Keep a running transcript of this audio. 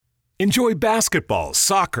Enjoy basketball,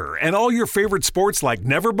 soccer, and all your favorite sports like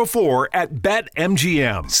never before at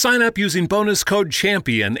BetMGM. Sign up using bonus code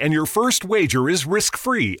CHAMPION and your first wager is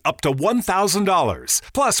risk-free up to $1,000.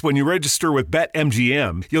 Plus, when you register with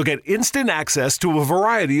BetMGM, you'll get instant access to a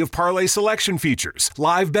variety of parlay selection features,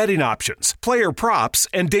 live betting options, player props,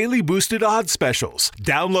 and daily boosted odds specials.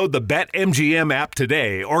 Download the BetMGM app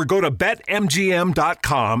today or go to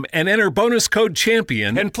BetMGM.com and enter bonus code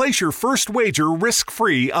CHAMPION and place your first wager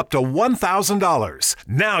risk-free up to $1,000.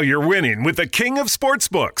 Now you're winning with the king of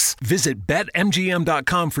sportsbooks. Visit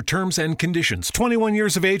BetMGM.com for terms and conditions. 21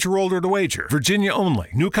 years of age or older to wager. Virginia only.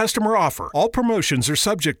 New customer offer. All promotions are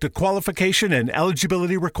subject to qualification and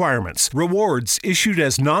eligibility requirements. Rewards issued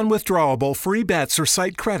as non-withdrawable free bets or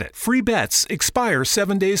site credit. Free bets expire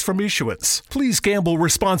 7 days from issuance. Please gamble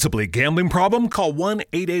responsibly. Gambling problem? Call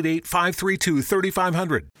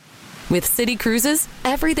 1-888-532-3500. With City Cruises,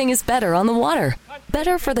 everything is better on the water.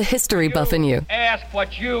 Better for the history buff in you. Ask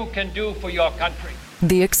what you can do for your country.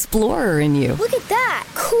 The explorer in you. Look at that!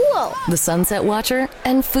 Cool! The sunset watcher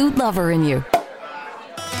and food lover in you.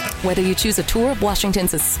 Whether you choose a tour of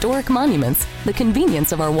Washington's historic monuments, the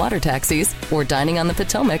convenience of our water taxis, or dining on the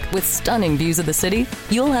Potomac with stunning views of the city,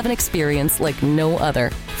 you'll have an experience like no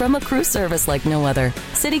other. From a cruise service like no other.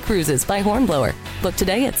 City Cruises by Hornblower. Book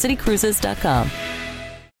today at citycruises.com.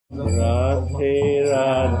 Radhe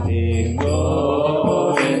Radhe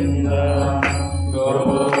Govinda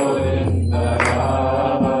Govinda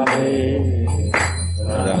Radhe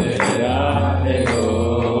Radhe Radhe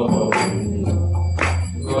Govinda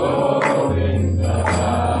Govinda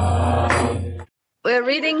Radhe. We're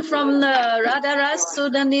reading from the Radharas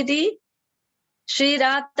Sudhanidhi. Sri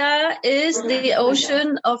Radha is the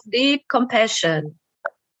ocean of deep compassion.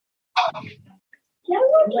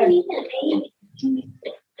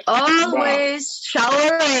 Always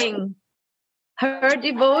showering her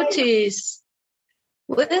devotees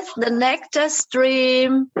with the nectar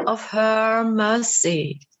stream of her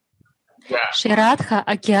mercy. Шри Радха —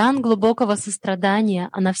 океан глубокого сострадания.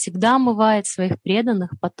 Она всегда омывает своих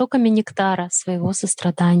преданных потоками нектара своего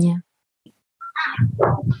сострадания.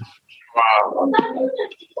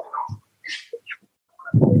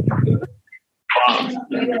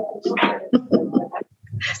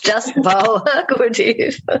 Just bow,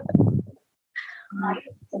 Gurudev.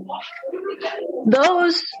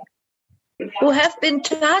 Those who have been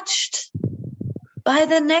touched by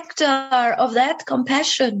the nectar of that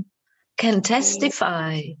compassion can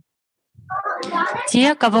testify.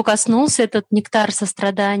 Те, кого коснулся этот нектар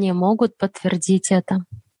сострадания, могут подтвердить это.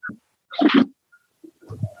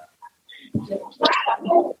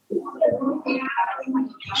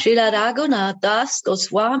 Srila Raghunath Das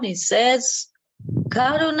Goswami says,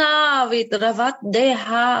 Karuna vidravat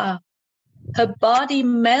deha. Her body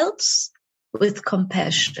melts with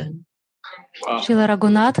compassion. Шрила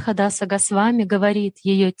Рагунатха Даса Госвами говорит,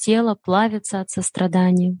 ее тело плавится от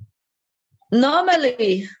сострадания.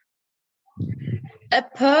 Normally, a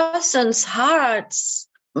person's hearts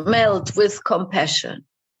melt with compassion.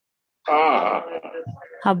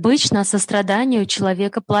 Обычно сострадание у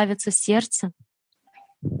человека плавится сердце.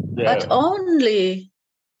 But only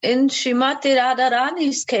in Srimati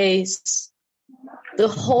Radharani's case, the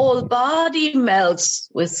whole body melts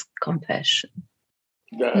with compassion.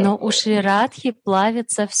 Но у Шри Радхи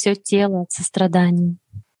плавится все тело от сострадания.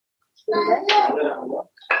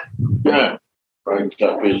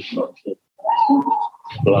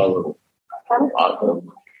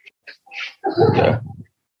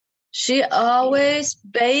 She always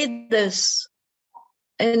bathes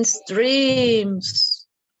in streams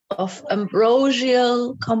of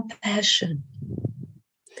ambrosial compassion.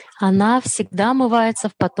 Она всегда омывается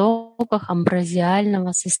в потоках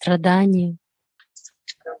амбразиального сострадания.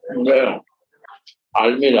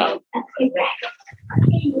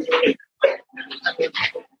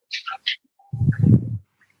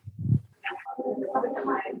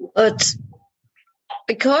 But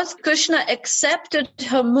because Krishna accepted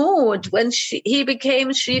her mood when he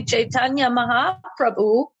became Sri Chaitanya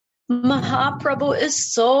Mahaprabhu, Mahaprabhu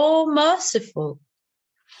is so merciful.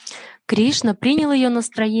 Кришна принял ее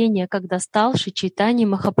настроение, когда стал Шри Чайтаньей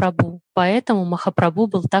Махапрабху, поэтому Махапрабху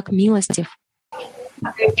был так милостив.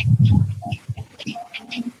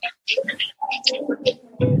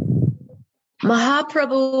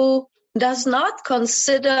 Mahaprabhu does not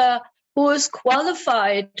consider who is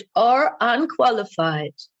qualified or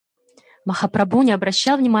unqualified. Махапрабху не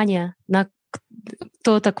обращал внимания на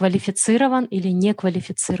кто-то квалифицирован или не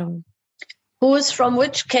квалифицирован. Who is from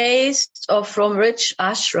which caste or from which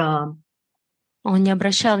ashram. Он не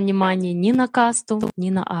обращал внимания ни на касту, ни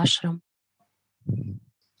на ашрам.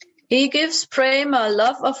 He gives prema,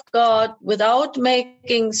 love of God, without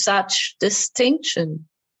making such distinction.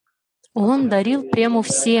 Он дарил прему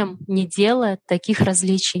всем, не делая таких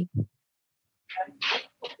различий.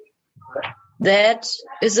 That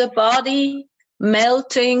is a body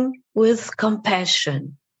melting with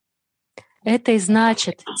compassion. Это и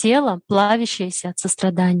значит тело, плавящееся от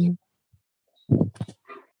сострадания.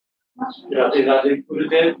 Radhe,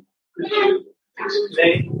 Gurudev, could you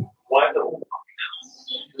explain why the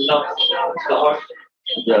love the heart?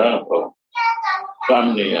 Yeah,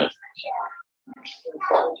 family.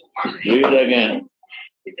 Read again.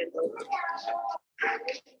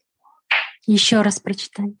 Еще раз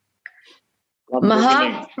прочитай.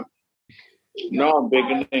 No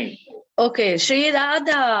beginning. Okay, Sri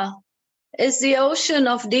Radha is the ocean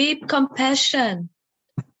of deep compassion,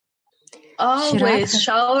 always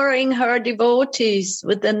showering her devotees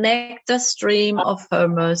with the nectar stream of her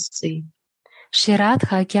mercy. Шри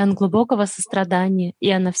Радха — океан глубокого сострадания, и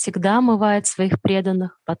она всегда омывает своих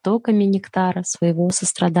преданных потоками нектара своего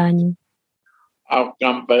сострадания. Of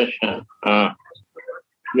compassion.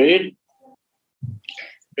 Read.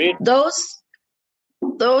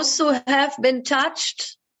 Those who have been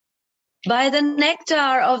touched by the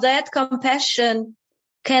nectar of that compassion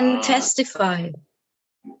can testify.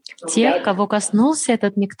 Те, кого коснулся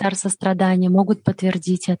этот нектар сострадания, могут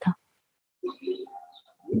подтвердить это.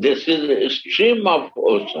 This is a stream of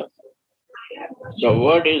ocean. The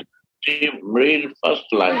word is stream, read first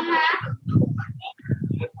line.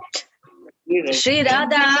 Sri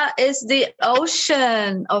Radha is the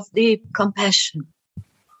ocean of deep compassion.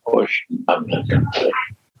 Ocean of compassion.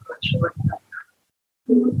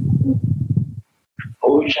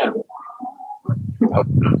 Ocean.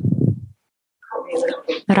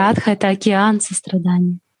 Радха — это океан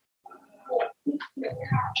сострадания.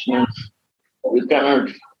 We cannot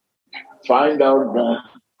find out the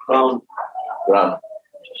ground.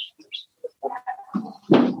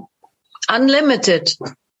 Unlimited.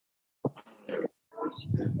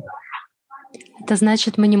 Это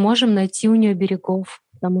значит, мы не можем найти у нее берегов,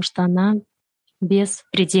 потому что она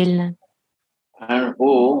беспредельная. And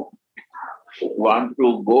who want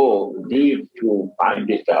to go deep to find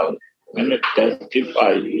it out, and it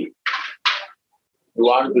testify it. You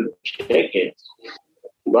want to check it.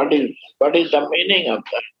 What is the meaning of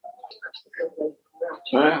that?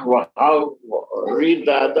 How read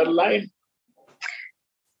the other line?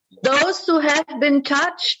 Those who have been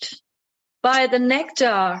touched by the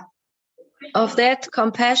nectar of that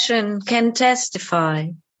compassion can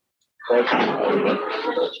testify.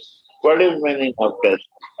 What is meaning of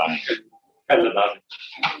testify?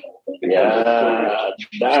 Yeah,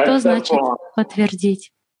 Что значит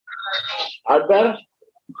подтвердить? Other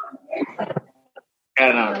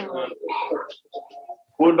cannot.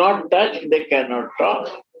 Who not touch, they cannot talk.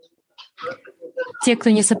 Те, кто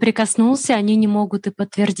не соприкоснулся, они не могут и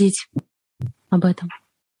подтвердить об этом.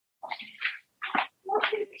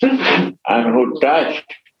 And who touch,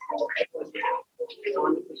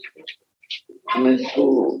 means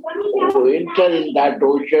who enter in that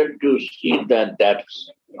ocean to see the depths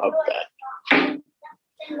of that.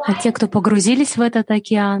 А те, кто погрузились в этот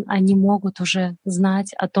океан, они могут уже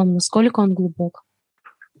знать о том, насколько он глубок.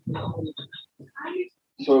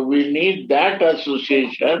 So we need that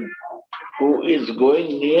association who is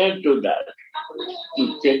going near to that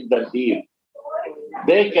to check the deep.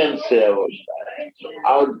 They can say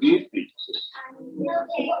how deep it is.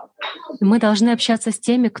 Мы должны общаться с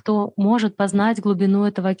теми, кто может познать глубину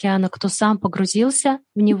этого океана, кто сам погрузился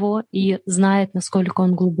в него и знает, насколько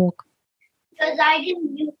он глубок.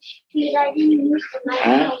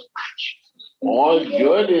 All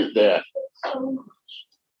jewel is there.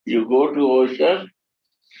 You go to ocean,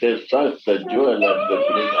 they search the jewel and they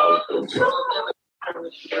bring out the jewel.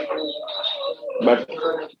 But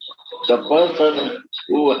the person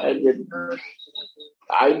who has an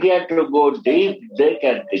idea to go deep, they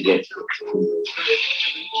can't get it.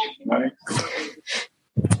 Right?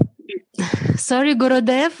 Sorry,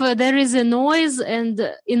 Gurudev, there is a noise and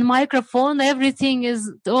in microphone everything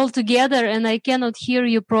is all together and I cannot hear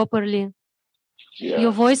you properly. Yeah.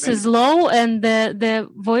 Your voice is low and the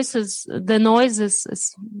noise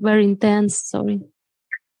is very intense. Sorry.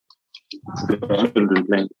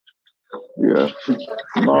 Yeah,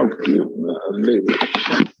 not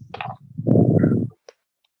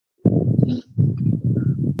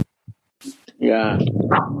yeah.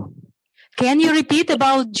 Can you repeat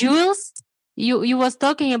about jewels? You was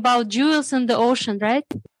talking about jewels in the ocean, right?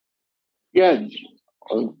 Yeah.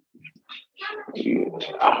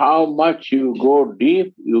 How much you go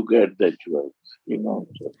deep, you get the jewels, you know.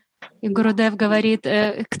 И Гурудев говорит,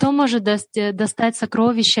 кто может достать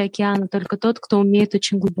сокровища океана? Только тот, кто умеет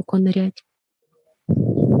очень глубоко нырять.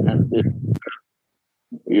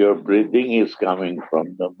 Your breathing is coming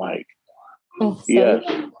from the mic. Oh, yes.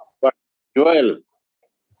 But jewel,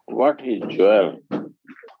 what is jewel?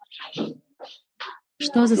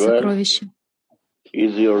 Что за сокровище?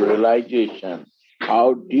 Is your realization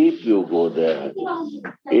how deep you go there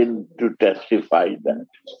in to testify that.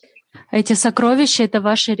 Эти сокровища — это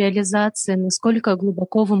ваша реализация, насколько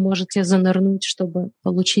глубоко вы можете занырнуть, чтобы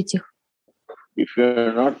получить их. If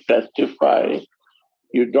you not testify,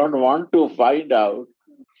 you don't want to find out,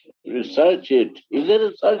 research it. Is a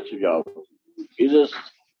research job. It is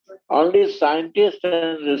only scientists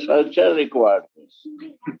and researchers required.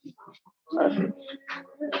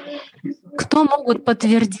 Кто могут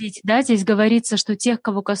подтвердить? Да, здесь говорится, что тех,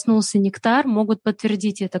 кого коснулся нектар, могут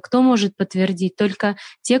подтвердить это. Кто может подтвердить? Только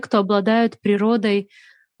те, кто обладают природой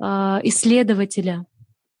исследователя.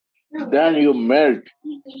 Then you melt.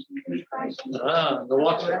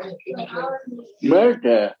 Melt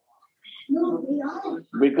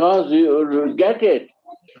because you get it.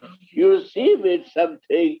 You receive it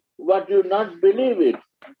something, but you not believe it.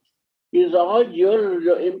 Is all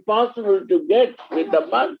impossible to get with the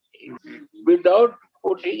money. Without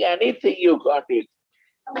putting anything, you got it.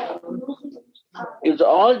 It's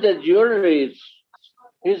all the jewelry.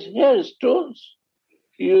 It's here, stones.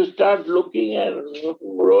 You start looking and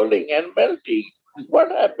rolling and melting.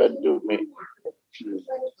 What happened to me?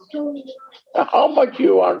 How much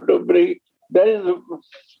you want to bring? There is a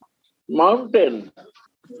mountain.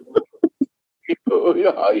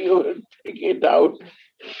 You take it out.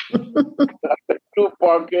 2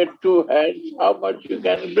 pockets, 2 hands. How much you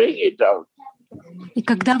can bring it out? И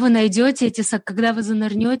когда вы найдете когда вы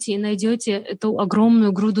занырнете и найдете эту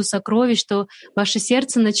огромную груду сокровищ, то ваше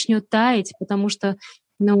сердце начнет таять, потому что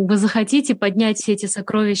вы захотите поднять все эти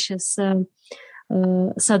сокровища со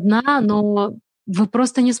дна, но вы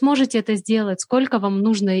просто не сможете это сделать. Сколько вам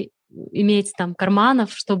нужно иметь там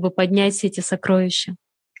карманов, чтобы поднять все эти сокровища,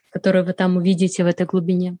 которые вы там увидите в этой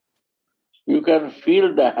глубине? You can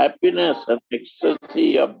feel the happiness and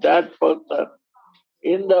ecstasy of that person.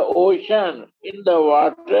 In the ocean, in the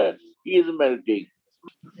water, he is melting.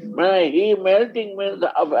 When he melting means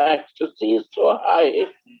the ecstasy is so high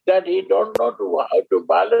that he don't know how to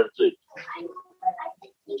balance it.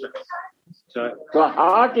 So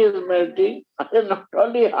heart is melting, and not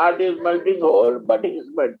only heart is melting whole, but he is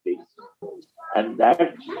melting. And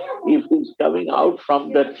that, if it's coming out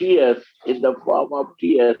from the tears in the form of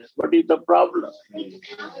tears, what is the problem?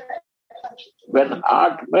 When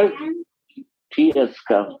heart melts, tears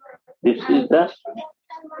come. This is the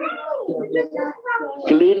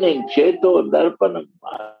cleaning, cheto darpanam.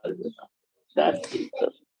 That is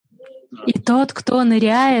the... И тот, кто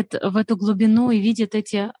ныряет в эту глубину и видит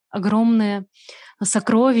эти огромные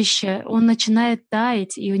сокровища, он начинает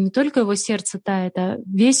таять, и не только его сердце тает, а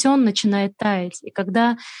весь он начинает таять. И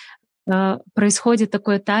когда происходит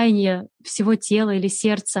такое таяние всего тела или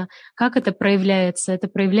сердца, как это проявляется? Это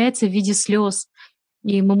проявляется в виде слез.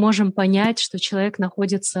 И мы можем понять, что человек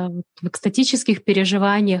находится в экстатических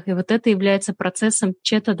переживаниях, и вот это является процессом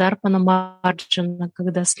чета дарпана марджана,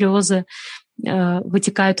 когда слезы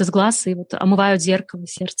вытекают из глаз и вот омывают зеркало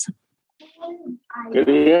сердца.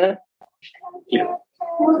 Yeah.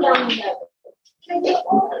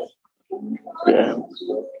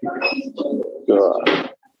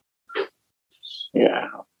 Yeah.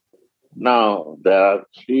 Now there are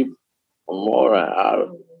 3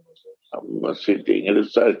 more sitting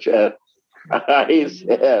researchers. I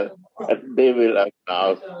said, and they will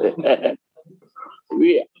announce.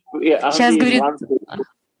 we only want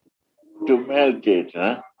to melt it,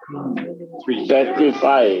 huh?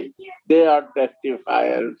 Testify. They are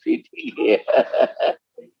testifiers sitting here.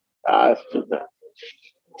 Ask them.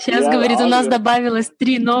 Сейчас, говорит, у нас добавилось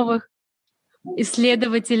 3 новых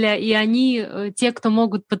исследователя, и они те, кто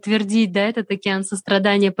могут подтвердить, да, этот океан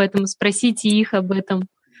сострадания, поэтому спросите их об этом.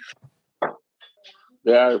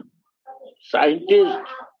 They are scientists,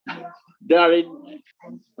 they are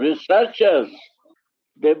researchers.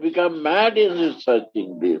 They become mad in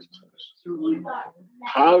researching this.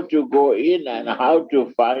 How to go in and how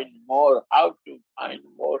to find more,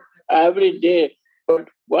 every day. But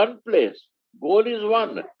one place, goal is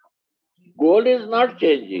one. Goal is not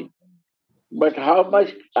changing. But how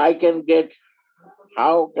much I can get,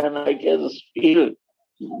 how can I feel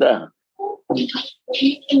the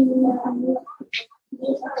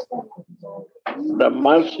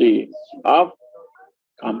mercy of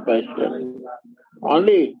compassion.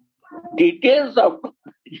 Only details of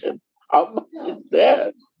compassion. How much is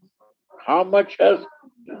there? How much has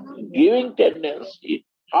giving tendency,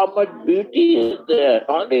 how much beauty is there.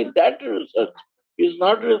 Only that research is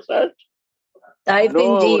not research. Dive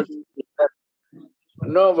in deep.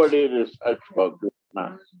 Nobody research for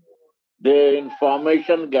Krishna. They're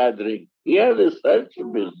information gathering. Here research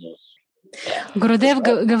business. Гурудев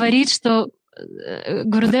говорит, что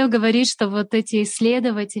вот эти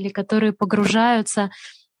исследователи, которые погружаются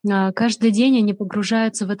каждый день, они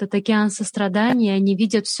погружаются в этот океан сострадания, они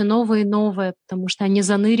видят все новое и новое, потому что они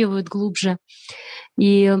заныривают глубже.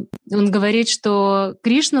 И он говорит, что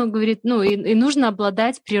Кришна говорит, и нужно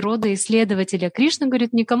обладать природой исследователя. Кришна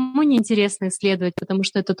говорит, никому не интересно исследовать, потому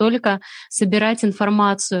что это только собирать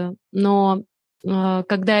информацию. Но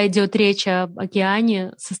когда идет речь об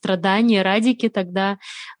океане сострадания, радики, тогда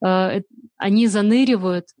они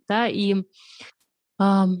заныривают, да, и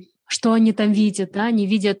что они там видят, да, они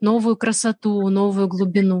видят новую красоту, новую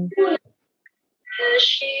глубину.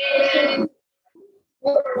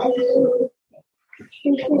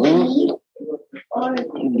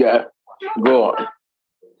 Yeah, go on.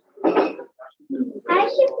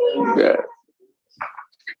 Yeah.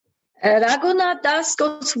 Raghunath Das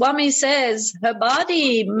Goswami says her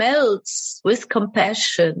body melts with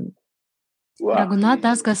compassion. Wow. Рагунат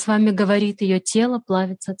Дас Госвами говорит, ее тело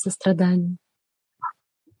плавится от сострадания.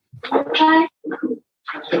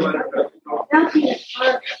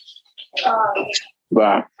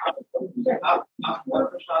 Wow.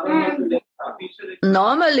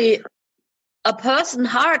 Normally, a person's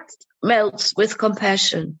heart melts with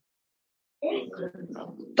compassion.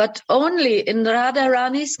 But only in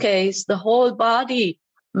Radharani's case, the whole body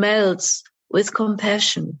melts with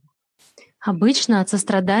compassion. Обычно от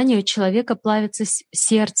сострадания у человека плавится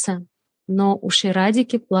сердце, но у Шри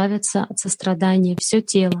Радхики плавится от сострадания все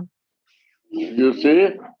тело. You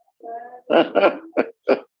see?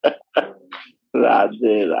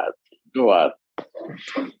 Radhe, Radhe. Go on.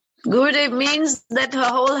 Good, it means that her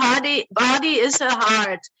whole body is her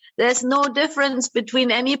heart. There's no difference between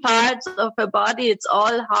any parts of her body. It's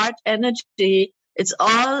all heart energy. It's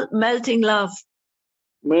all melting love.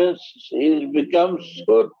 Means it becomes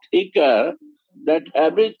so thicker that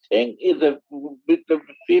everything is a bit of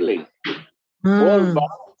feeling. Whole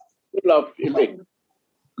body full of feeling.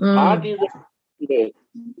 Heart is a feeling.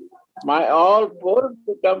 My all pores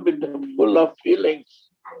become full of feelings.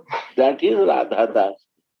 That is Radha Das.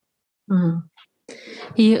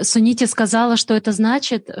 И Сунити сказала, что это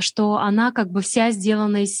значит, что она как бы вся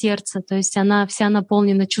сделана из сердца, то есть она вся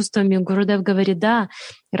наполнена чувствами. Гурудев говорит, да,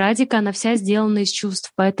 Радика, она вся сделана из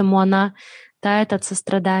чувств, поэтому она тает от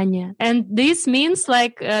сострадания. And this means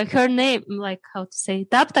like her name, like how to say,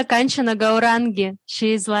 Tapta Kanchana Gaurangi.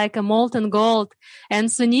 She is like a molten gold. And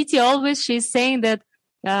Suniti always, she's saying that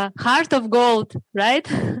heart of gold, right?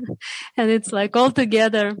 And it's like all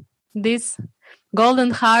together, this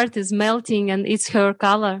golden heart is melting and it's her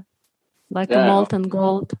color, like a molten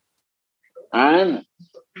gold. And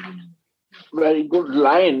very good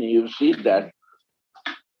line, you see that.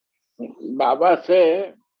 Baba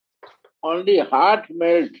say, only heart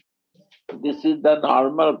melt. This is the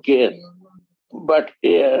normal case. But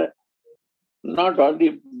here, not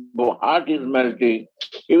only heart is melting,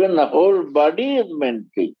 even the whole body is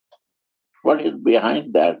melting. What is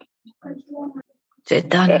behind that?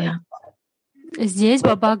 Chaitanya. Здесь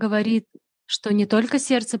Баба говорит, что не только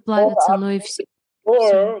сердце плавится, но и все.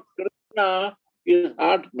 For Krishna is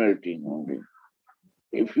heart melting only.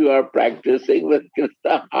 If you are practicing with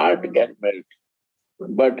Krishna, heart can melt.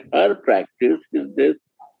 But her practice is this,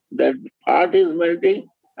 that heart is melting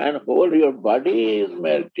and whole your body is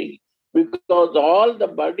melting. Because all the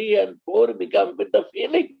body and core become with the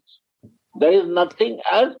feelings. There is nothing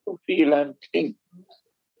else to feel and think.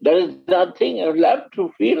 There is nothing left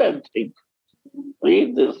to feel and think.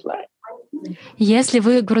 Read this line. Если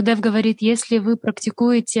вы, Гурудев говорит, если вы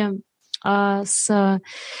практикуете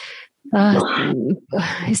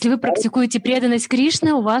если вы практикуете преданность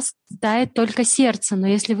Кришне, у вас тает только сердце, но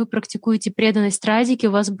если вы практикуете преданность Радике,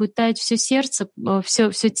 у вас будет таять все сердце,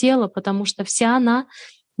 все тело, потому что вся она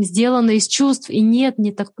сделана из чувств, и нет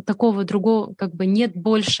такого другого, как бы нет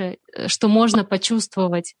больше, что можно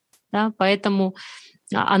почувствовать, да? Поэтому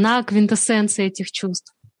она квинтэссенция этих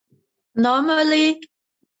чувств. Normally,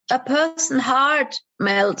 a person's heart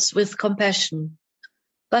melts with compassion,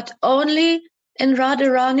 but only in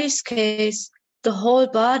Radharani's case, the whole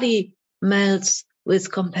body melts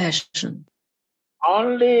with compassion.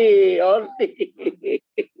 Only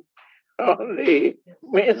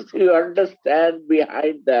means you understand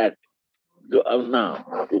behind that. Now,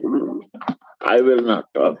 I will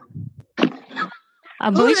not talk.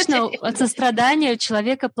 Обычно от сострадания у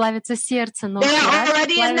человека плавится сердце, но they are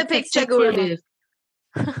already in the picture, Gurudev.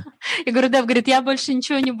 И Гурудев говорит, я больше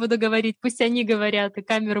ничего не буду говорить, пусть они говорят, и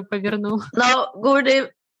камеру повернул. Now,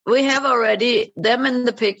 Gurudev, we have already them in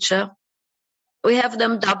the picture. We have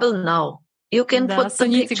them double now. You can put the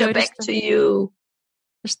picture говорит, back to you.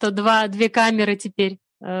 Что две камеры теперь.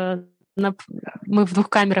 Мы в двух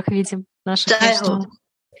камерах видим наших.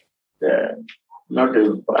 Yeah, not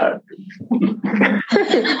in part.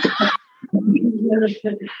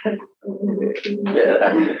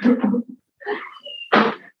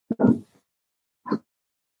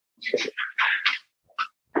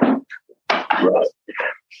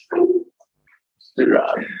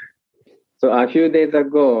 So a few days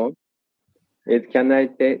ago, can I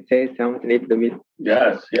say something little bit?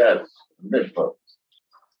 Yes. Wonderful.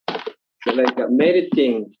 So like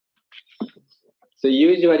meditating. So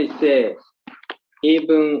usually say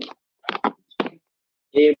even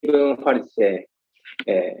how to say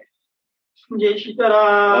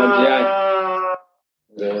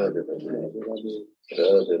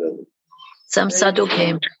Some sadhu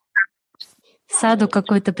came. Саду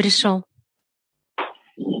какой-то пришел.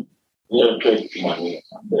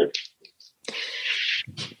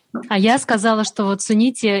 А я сказала, что вот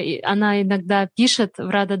Сунити, она иногда пишет в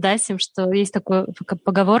Рада Дасим, что есть такая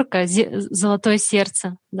поговорка «золотое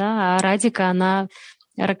сердце», да, а Радика, она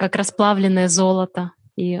как расплавленное золото.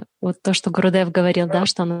 И вот то, что Гурудев говорил, да,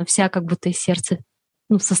 что она вся как будто из сердца,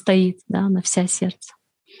 состоит, да, она вся сердце.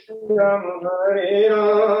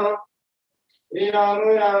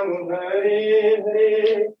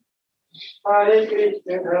 Hare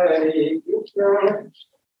Krishna, Hare Krishna,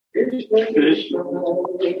 Krishna Krishna,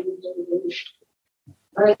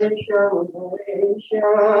 Hare Shama, Hare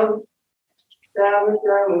Shama, Shama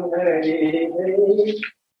Shama, Hare Hare,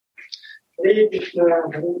 Hare Krishna,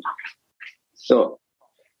 Hare. So,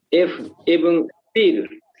 if even still,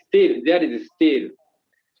 there is still,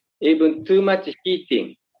 even too much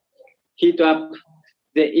heat up,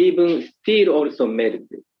 then even still also melt.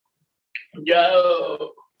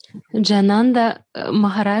 Джананда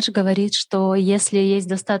Махарадж говорит, что если есть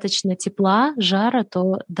достаточно тепла, жара,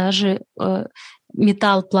 то даже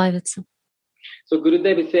металл плавится. So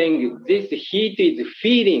Gurudev is saying this heat is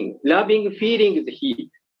feeling, loving feeling is heat.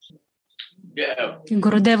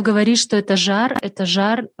 Гурудев говорит, что это жар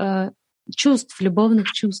чувств,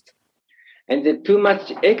 любовных чувств. And then too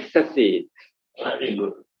much ecstasy.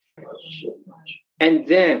 And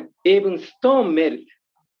then even stone melt.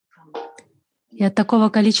 И от такого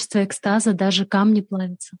количества экстаза даже камни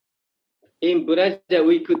плавятся. In Braja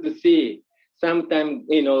we could see sometimes,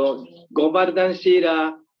 Govardhan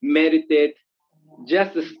Shila melted,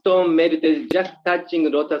 just stone melted, just touching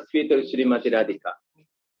lotus feet of Srimati Radhika.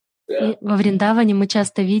 И во Вриндаване мы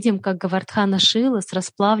часто видим, как Говардхана Шила с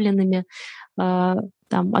расплавленными,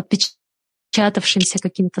 отпечатавшимися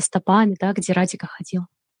какими-то стопами, да, где Радика ходила.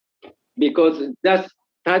 Because just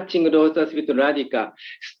touching lotus feet of Radhika,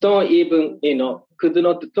 stone even, could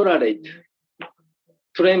not tolerate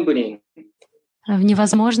trembling. В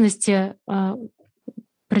невозможности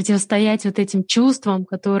противостоять вот этим чувствам,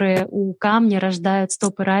 которые у камня рождают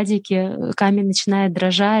стопы Радики, камень начинает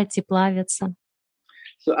дрожать и плавиться.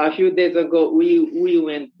 So a few days ago, we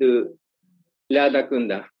went to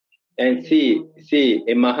Radhakunda and see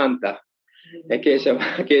Mahanta,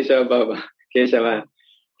 Keshava Baba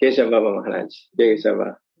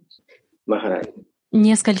Maharaj.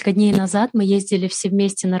 Несколько дней назад мы ездили все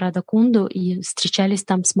вместе на Радакунду и встречались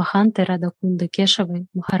там с Махантой Радакунды, Кешавой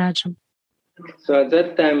Махараджем. So at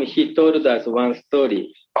that time, he told us one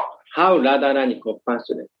story, how Radharani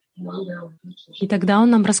compassionate. И тогда он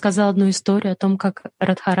нам рассказал одну историю о том, как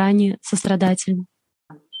Радхарани сострадательна.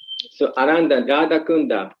 So around the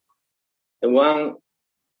Radhakunda, one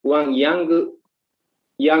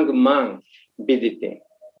young man visiting,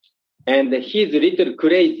 and he's a little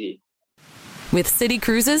crazy. With City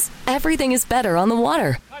Cruises, everything is better on the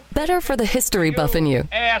water. Better for the history buff in you.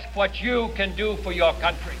 Ask what you can do for your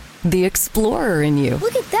country. The explorer in you.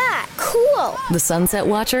 Look at that! Cool! The sunset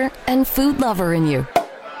watcher and food lover in you.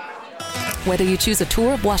 Whether you choose a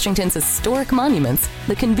tour of Washington's historic monuments,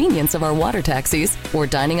 the convenience of our water taxis, or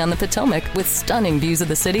dining on the Potomac with stunning views of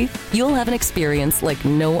the city, you'll have an experience like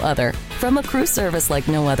no other. From a cruise service like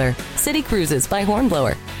no other. City Cruises by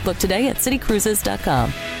Hornblower. Book today at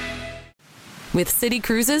citycruises.com. With City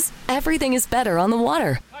Cruises, everything is better on the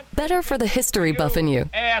water. Better for the history buff in you.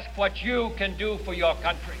 Ask what you can do for your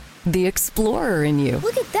country. The explorer in you.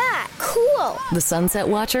 Look at that! Cool! The sunset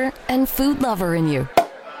watcher and food lover in you.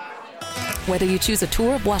 Whether you choose a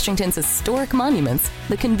tour of Washington's historic monuments,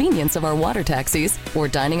 the convenience of our water taxis, or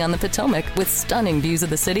dining on the Potomac with stunning views of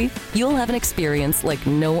the city, you'll have an experience like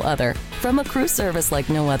no other. From a cruise service like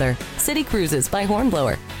no other, City Cruises by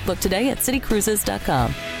Hornblower. Book today at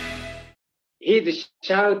citycruises.com. He's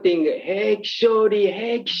shouting, "Hey, Kishori,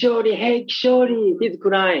 hey, Kishori, hey, Kishori!" He's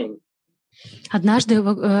crying. Однажды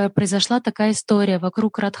произошла такая история.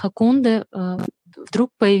 Вокруг Радхакунды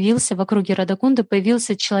вдруг появился, в округе Радхакунды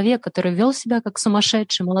появился человек, который вел себя как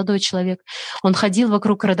сумасшедший, молодой человек. Он ходил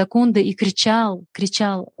вокруг Радхакунды и кричал,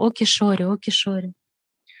 «О Кишори, о Кишори!»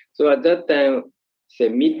 So at that time, say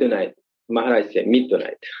midnight. Maharaj said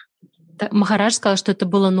midnight. Махарадж сказал, что это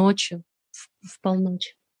было ночью, в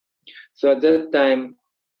полночь. So at that time,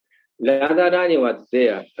 Radharani was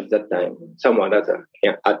there at that time. Someone other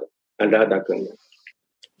at Radhakunda.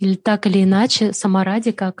 Или так или иначе, сама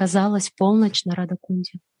Радика оказалась в полночь на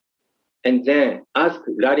Радхакунде. And then asked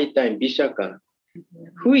Lalita and Vishaka,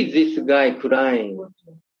 "Who is this guy crying?"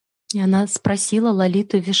 И она спросила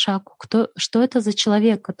Лалиту и Вишаку, что это за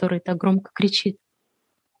человек, который так громко кричит.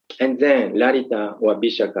 And then Lalita or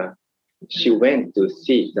Vishaka, she went to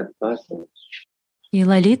see that person. И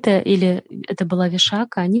Лалита, или это была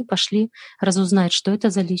Вишака, они пошли разузнать, что это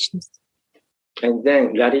за личность. And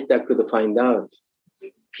then Lalita could find out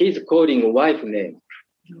he's calling wife name,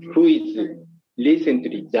 who is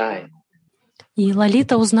recently died. И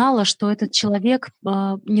Лалита узнала, что этот человек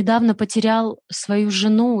недавно потерял свою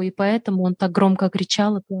жену, и поэтому он так громко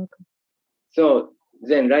кричал и плакал. So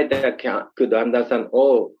then Lalita could understand,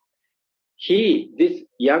 this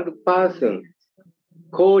young person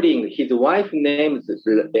calling his wife name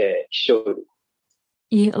Kishori.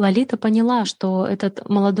 И Лалита поняла, что этот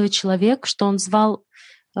молодой человек, что он называл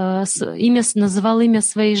имя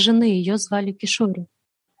своей жены, ее звали Кишори.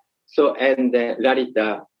 So and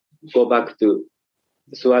Lalita go back to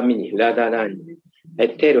Swamini, Radharani,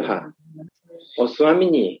 and tell her, "Oh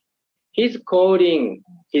Swamini, he's calling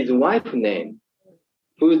his wife name,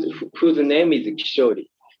 whose name is Kishori."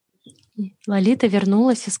 Лалита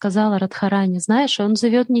вернулась и сказала Радхарани, знаешь, он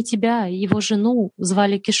зовет не тебя, его жену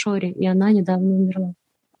звали Кишори, и она недавно умерла.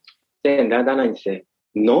 Then Radharani said,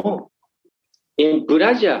 "No, in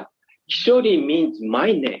Braja, Kishori means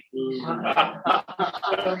my name."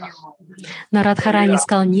 Но Радхарани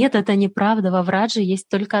сказал, нет, это неправда, во Врадже есть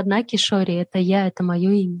только одна Кишори, это я, это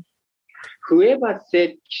мое имя. Whoever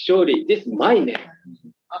said Kishori, this is my name.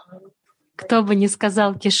 Кто бы ни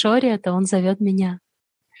сказал Кишори, это он зовет меня.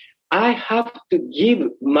 I have to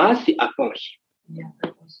give mercy upon him.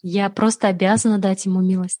 Я просто обязана дать ему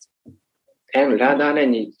милость. And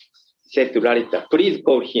Radharani said to Lalita, "Please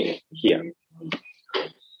call him here."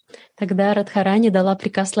 Тогда Радхарани дала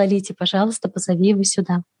приказ Лалите, пожалуйста, позови его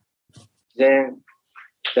сюда. Then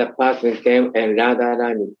the person came and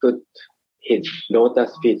Radharani put his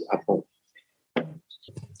lotus feet upon.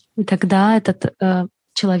 И тогда этот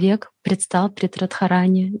человек предстал пред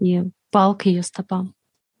Радхарани и пал к ее стопам.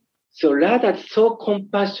 So Radha is so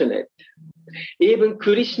compassionate. Even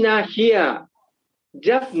Krishna here,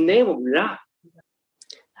 just name of Ra.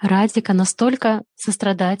 Радика настолько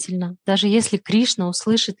сострадательна, даже если Кришна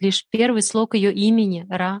услышит лишь первый слог ее имени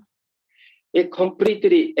Ра.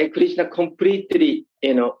 Krishna completely,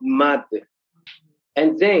 mad.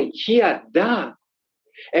 And then here, Da.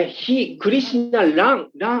 And Krishna run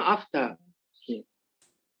after him.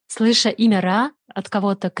 Слыша имя Ра, от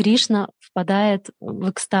кого-то Кришна впадает в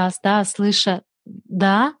экстаз, да, слыша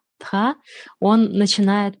Да, Дха, он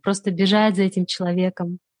начинает просто бежать за этим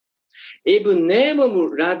человеком. Even name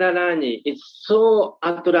of Radharani is so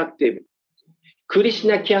attractive.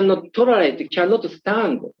 Krishna cannot tolerate, cannot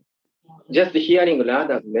stand just hearing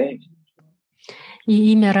Radha's name.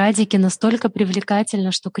 И имя Радики настолько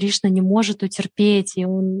привлекательно, что Кришна не может утерпеть, и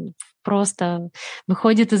он просто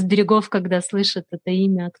выходит из берегов, когда слышит это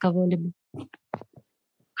имя от кого-либо.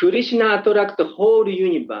 Krishna attracts the whole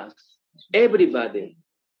universe, everybody.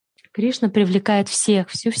 Кришна привлекает всех,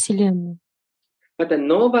 всю Вселенную. But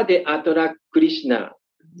nobody attracts Krishna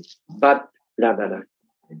but Radharani.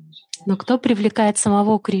 Но кто привлекает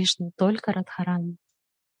самого Кришну? Только Радхарани.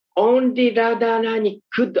 Only Radharani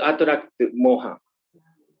could attract Mohan.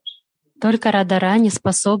 Только Радharani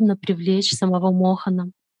способна привлечь самого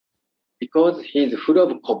Мохана. Because he is full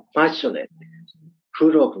of compassion,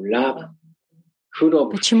 full of love, full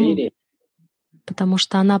of feeling. Потому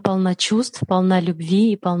что она полна чувств, полна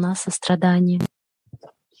любви и полна сострадания.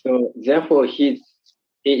 So therefore,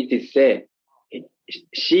 it is said,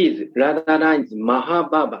 she is Radharani's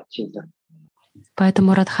Mahabhava Chintan.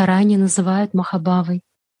 Поэтому Радхарани называют Махабхавой.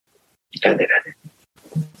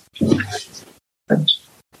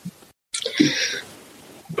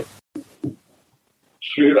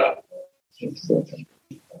 Shira.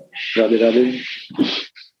 Radhe Radhe.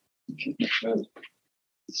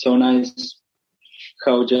 So nice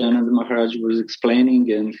how Jayananda Maharaj was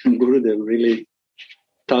explaining, and Gurudev really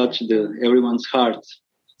touched everyone's heart.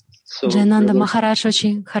 Джайананда Махарадж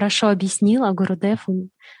очень хорошо объяснил, а Гурудев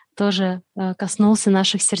тоже коснулся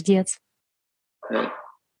наших сердец.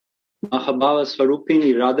 Mahabhava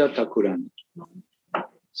Swarupini Radha Thakurani.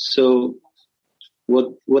 So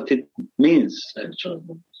what it means actually,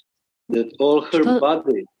 that all her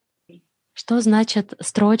body. Что значит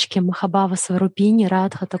строчки Махабхава Сварупини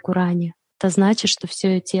Радха Такурани? Это значит, что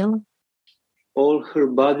все ее тело. All her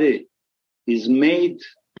body is made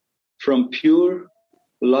from pure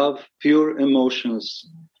love, pure emotions,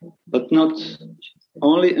 but not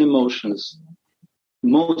only emotions,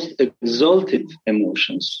 most exalted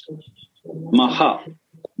emotions. Maha.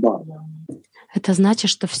 Это значит,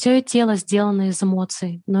 что все ее тело сделано из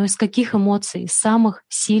эмоций. Но из каких эмоций? Из самых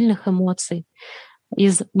сильных эмоций.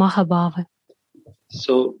 Из Махабхавы.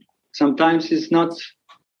 So sometimes it's not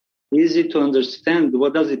easy to understand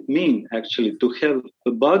what does it mean actually to have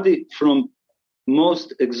a body from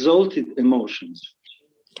most exalted emotions.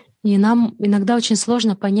 И нам иногда очень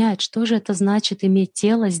сложно понять, что же это значит иметь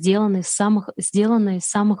тело, сделанное из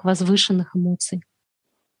самых возвышенных эмоций.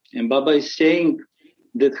 And Baba is saying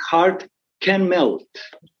that heart can melt,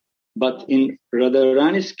 but in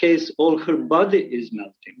Radharani's case, all her body is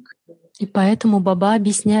melting. И поэтому Баба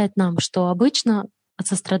объясняет нам, что обычно от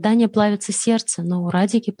сострадания плавится сердце, но у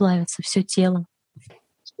Радики плавится все тело.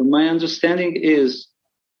 So my understanding is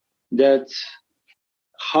that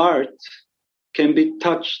heart can be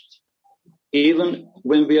touched even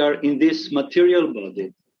when we are in this material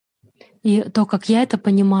body. И то, как я это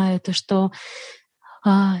понимаю, то что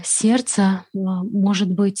сердце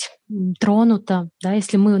может быть тронуто, да,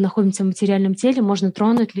 если мы находимся в материальном теле, можно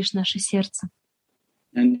тронуть лишь наше сердце.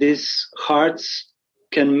 And these hearts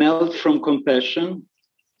can melt from compassion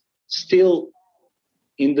still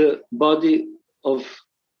in the body of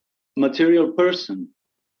material person.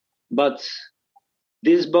 But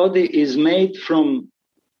this body is made from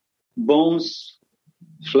bones,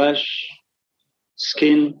 flesh,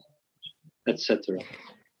 skin, etc.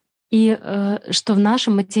 И что в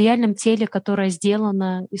нашем материальном теле, которое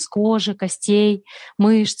сделано из кожи, костей,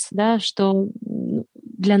 мышц, да, что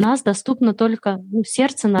для нас доступно только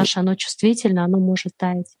сердце наше, оно чувствительно, оно может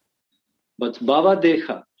таять. But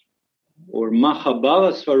Bhavadeha or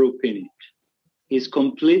Mahabhava Swarupini is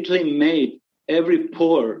completely made, every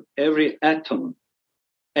pore, every atom,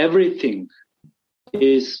 everything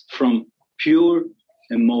is from pure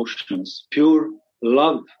emotions, pure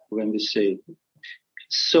love, when we say.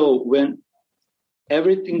 So when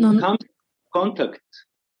everything comes in contact,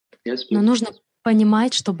 yes, please. Но нужно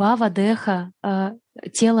понимать, что Бхава-деха,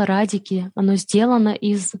 тело Радики, оно сделано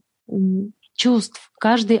из чувств.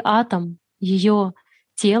 Каждый атом ее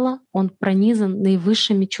тела, он пронизан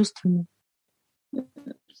наивысшими чувствами.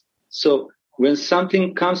 So when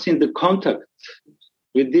something comes in the contact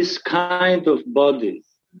with this kind of body,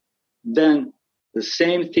 then the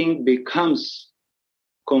same thing becomes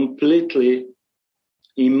completely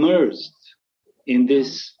immersed in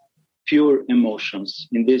these pure emotions,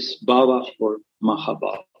 in this bhava or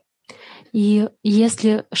mahabhava. И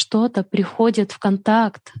если что-то приходит в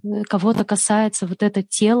контакт, кого-то касается вот это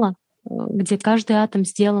тело, где каждый атом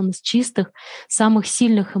сделан из чистых, самых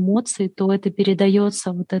сильных эмоций, то это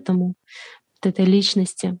передается вот этой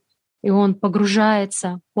личности. И он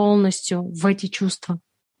погружается полностью в эти чувства.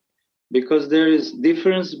 Because there is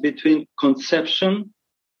difference between conception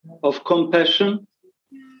of compassion.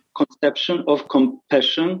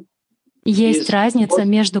 Есть разница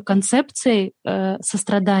между концепцией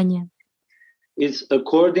сострадания. It's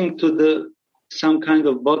according to some kind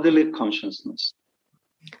of bodily consciousness.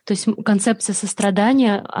 То есть концепция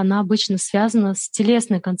сострадания, она обычно связана с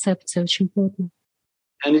телесной концепцией очень плотно.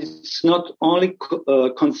 And it's not only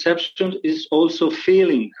conception, it's also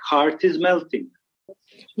feeling. Heart is melting.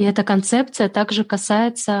 И эта концепция также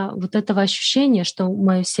касается вот этого ощущения, что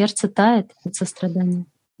мое сердце тает от сострадания.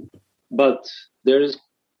 But there is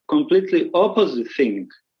completely opposite thing.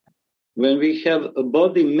 When we have a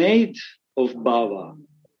body made of bhava,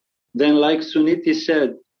 then like Suniti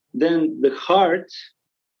said, then the heart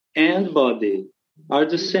and body are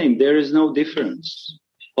the same. There is no difference.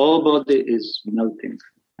 All body is melting.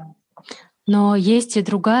 Но есть и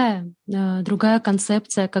другая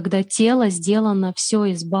концепция, когда тело сделано все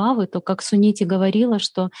из бхавы, то, как Сунити говорила,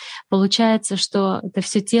 что получается, что это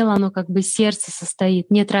все тело, оно как бы из сердца состоит.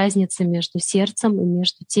 Нет разницы между сердцем и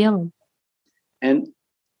между телом. And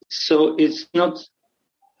so it's not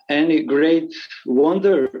any great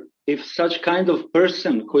wonder if such kind of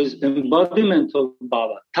person who is embodiment of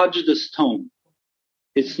Baba touch the stone,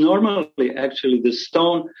 it's normally actually the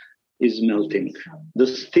stone is melting. The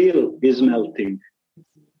steel is melting.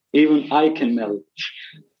 Even I can melt.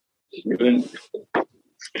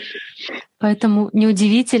 Поэтому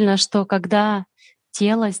неудивительно, что когда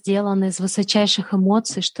тело сделано из высочайших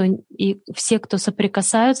эмоций, что и все, кто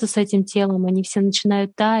соприкасаются с этим телом, они все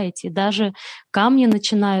начинают таять, и даже камни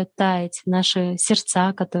начинают таять. Наши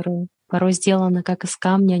сердца, которые порой сделаны как из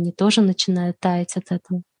камня, они тоже начинают таять от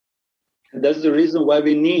этого. That's the reason why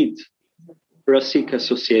we need Rasika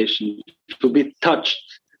Association, to be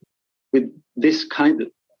touched with this kind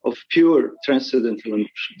of pure transcendental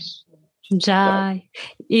emotions. Джай.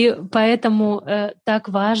 И поэтому так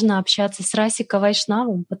важно общаться с Расика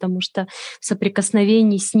Вайшнавом, потому что в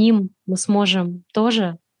соприкосновении с ним мы сможем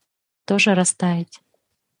тоже растаять.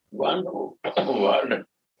 One word,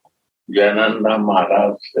 Jananda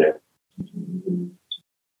Maharaj said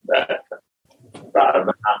that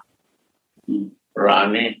Radha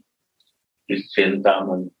Rani is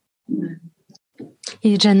Chintamani.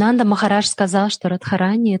 И Джананда Махарадж сказал, что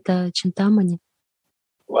Радхарани — это Чинтамани.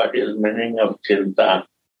 What is meaning of Chinta?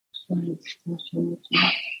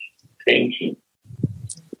 Thinking.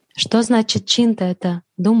 Что значит чинта? Это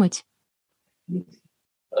думать.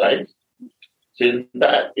 Right?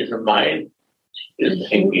 Chinta is mind, is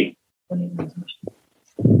thinking.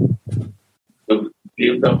 To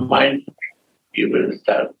give the mind, you will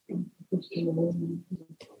start thinking.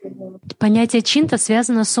 Понятие чинта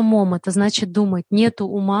связано с умом. Это значит думать. Нету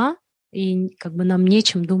ума, и как бы нам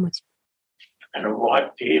нечем думать. And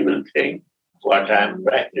what he will think, what I'm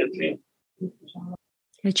practicing.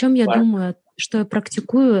 О чем я думаю, что я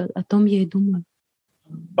практикую, о том я и думаю.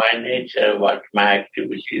 By nature, what my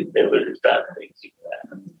activities, they will start thinking.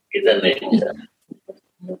 It's a nature.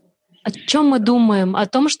 О чем мы думаем? О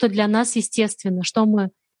том, что для нас естественно. Что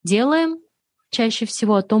мы делаем, чаще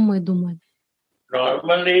всего о том мы и думаем.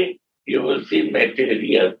 Normally, you will see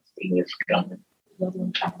material things coming.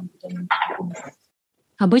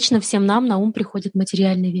 Обычно всем нам на ум приходят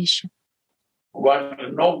материальные вещи.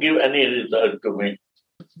 No give any result to me.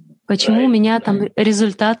 Почему у меня там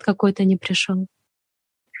результат какой-то не пришел?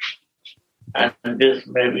 And this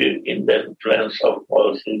may be in the influence of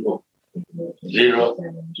false ego. Zero.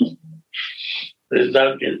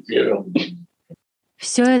 Result is zero.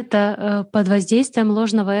 Все это под воздействием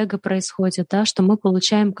ложного эго происходит, да, что мы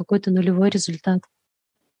получаем какой-то нулевой результат.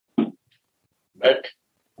 But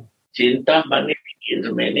Chintamani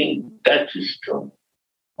is meaning touchstone.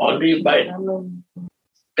 Only by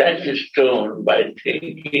touchstone, by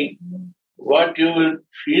thinking, what you will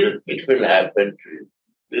feel, it will happen to you.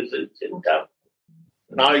 This is Chintamani.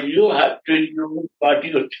 Now you have to use what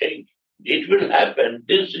you think. It will happen.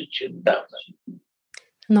 This is Chintamani.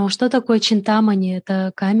 Но что такое чинтамани?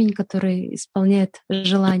 Это камень, который исполняет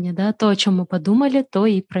желание, да? То, о чем мы подумали, то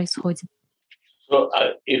и происходит. So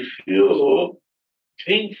if you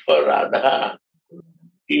think for Radha,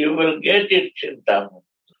 you will get it, Chintamani.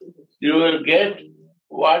 You will get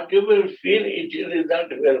what you will feel, it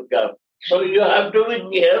result will come. So you have to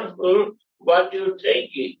be careful what you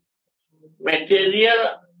think.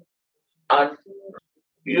 Material, and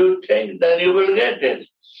you think, then you will get it.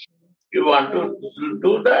 You want to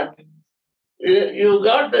do that? You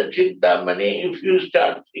got the Chintamani if you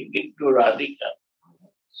start thinking to Radhika.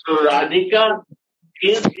 So Radhika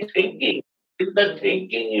is thinking. In the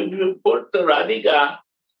thinking, if you put the Radhika,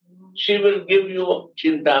 she will give you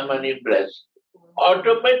Chintamani bless.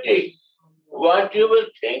 Automatic. What you will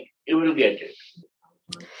think, you will get it.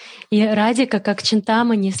 И Радика, как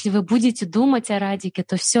Чинтамани, если вы будете думать о Радике,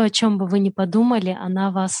 то все, о чем бы вы ни подумали,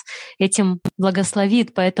 она вас этим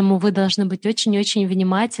благословит. Поэтому вы должны быть очень-очень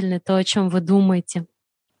внимательны то, о чем вы думаете.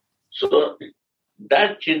 So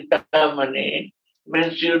that Chintamani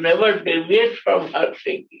means you never deviate from her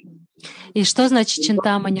thinking. И что значит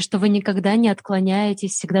Чинтамани? Что вы никогда не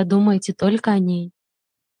отклоняетесь, всегда думаете только о ней.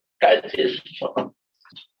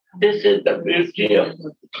 This is the beauty of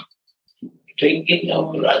thinking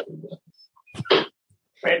of Radha.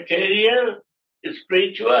 Material,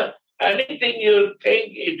 spiritual, anything you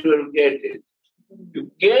think, it will get it. Be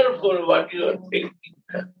careful what you are thinking.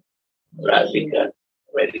 Radhika,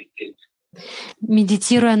 very good.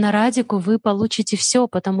 Медитируя на Радику, вы получите все,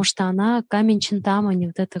 потому что она камень Чинтамани,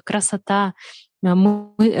 вот эта красота,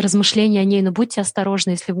 размышления о ней. Но будьте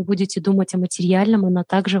осторожны, если вы будете думать о материальном, она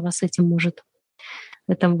также вас этим может,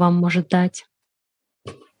 это вам может дать.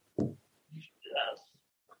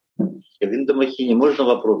 Говинда Махини, можно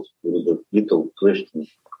вопрос? Little question.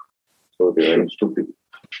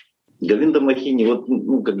 Говинда Мохини, вот,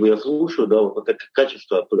 как бы я слушаю, да, вот это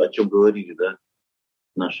качество, о чем говорили, да,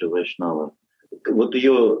 наши вайшнавы. Вот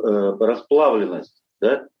ее расплавленность,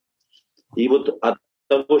 да, и вот от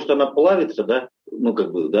того, что она плавится, да,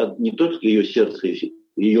 да, не только ее сердце,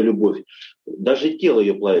 ее любовь, даже тело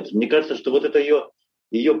ее плавится. Мне кажется, что вот это ее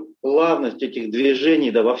плавность этих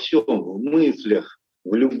движений, да, во всем, в мыслях,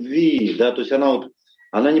 в любви, да, то есть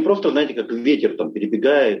она не просто, знаете, как ветер там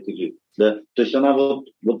перебегает, или, да, то есть она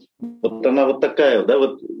она вот такая, да,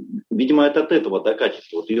 вот, видимо, это от этого, да,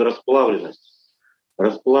 качество, вот ее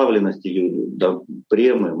расплавленность ее, да,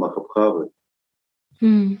 премы, махабхавы.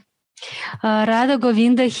 Radha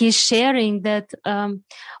Govinda, he's sharing that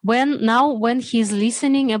when he's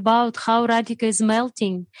listening about how Radhika is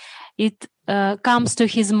melting, it comes to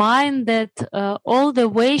his mind that all the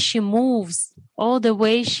way she moves, all the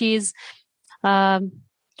way she's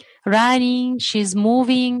running, she's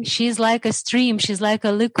moving, she's like a stream, she's like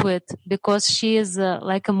a liquid, because she is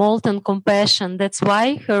like a molten compassion. That's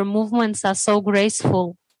why her movements are so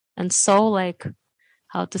graceful and so, like,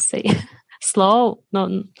 how to say, slow,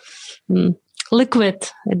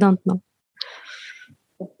 liquid, I don't know.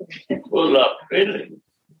 Full of feeling,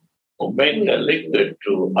 who make the liquid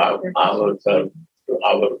to ourselves, to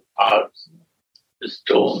our hearts,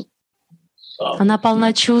 stone. Она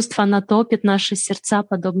полна чувств, она топит наши сердца,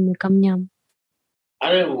 подобные камням.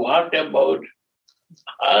 And what about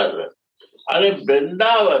her?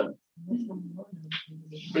 Vrindavan?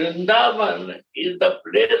 Vrindavan is the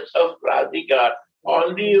place of Radhika.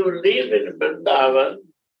 Only you live in Vrindavan,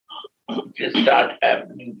 it start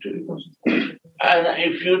happening to you. And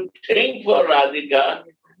if you think for Radhika,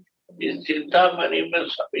 is Chintamani,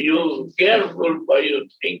 you careful for your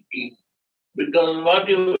thinking. Because what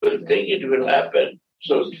you will think, it will happen.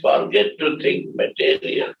 So forget to think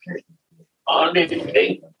material. Only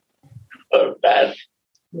think for that,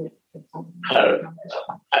 her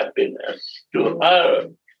happiness. To her,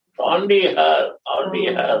 only her,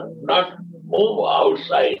 not move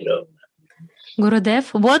outside of her.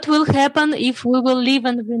 Gurudev, what will happen if we will live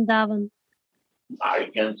in Vrindavan? I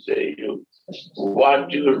can say you,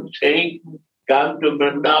 what you think, come to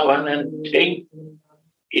Vrindavan and think,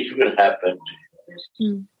 it will happen.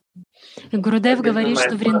 Гурудев говорит,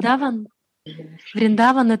 что Вриндаван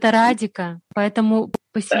 — это Радика, поэтому,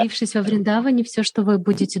 поселившись во Вриндаване, все, что вы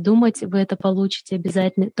будете думать, вы это получите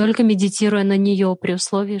обязательно, только медитируя на нее, при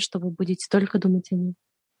условии, что вы будете только думать о ней.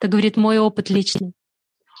 Это говорит мой опыт личный.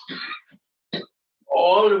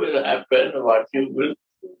 All will happen what you will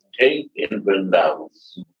think in Vrindavan.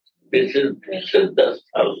 This is the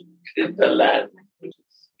south, this is the land.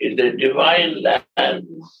 It's a divine land.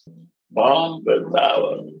 Bomb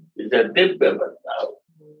Vrindavan is a Dibya Vrindavan.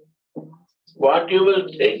 What you will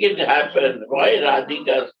think it happened? Why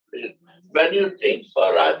Radhika's place? When you think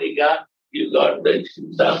for Radhika, you got the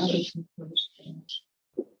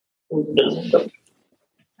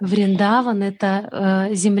Вриндаван — это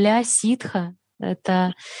земля ситха,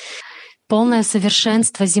 это полное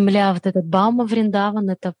совершенство, земля, вот этот Баума Вриндаван,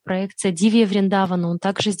 это проекция Дивья Вриндавана, он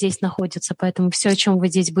также здесь находится, поэтому все, о чем вы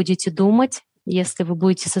здесь будете думать, если вы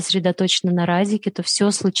будете сосредоточены на Радике, то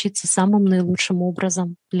все случится самым наилучшим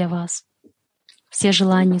образом для вас. Все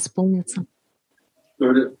желания исполнятся.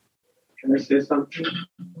 Can I say something?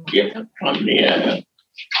 Yeah, from the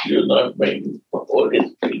you're not making all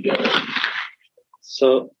this figure.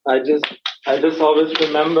 So I just always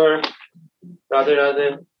remember,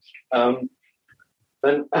 Radhe,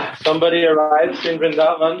 when somebody arrives in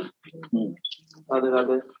Vrindavan,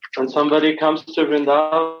 Radhe, when somebody comes to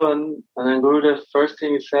Vrindavan, and then Gurudev, first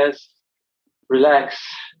thing he says, relax.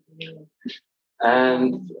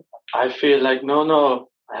 And I feel like, no,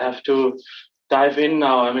 I have to dive in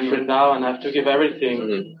now. I'm in Vrindavan, I have to give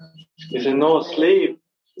everything. He said, no, sleep,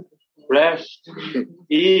 rest,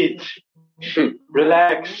 eat,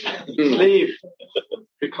 relax, sleep.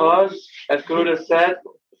 Because, as Gurudev said,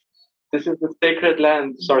 this is the sacred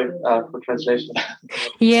land. Sorry for translation.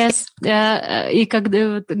 Yes. И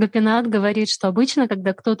когда Гопинат говорит, что обычно,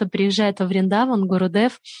 когда кто-то приезжает во Вриндаван,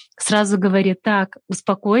 Гурудев сразу говорит: так,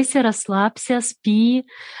 успокойся, расслабься, спи,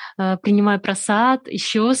 принимай прасад,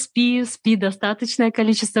 еще спи достаточное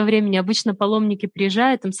количество времени. Обычно паломники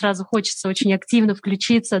приезжают, им сразу хочется очень активно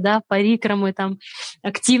включиться, да, парикрамы, там,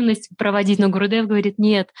 активность проводить. Но Гурудев говорит: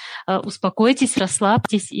 нет, успокойтесь,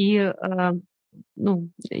 расслабьтесь и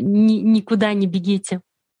никуда не бегите.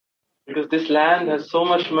 Because this land has so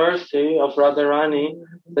much mercy of Radharani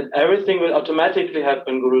that everything will automatically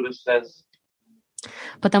happen, Gurudev says.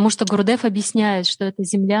 Потому что Гурудев объясняет, что эта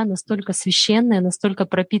земля настолько священная, настолько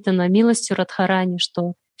пропитана милостью Радхарани,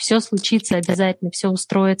 что все случится обязательно, все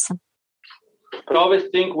устроится. I always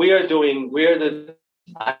think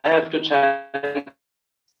I have to chant,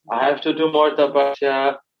 I have to do more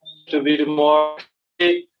tapasya, to be more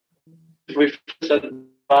with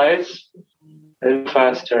advice and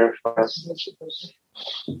faster.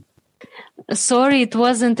 Sorry, it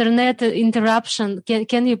was internet interruption.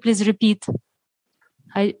 Can you please repeat?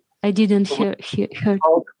 I didn't hear.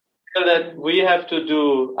 That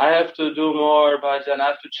I have to do more bhajan, I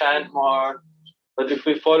have to chant more. But if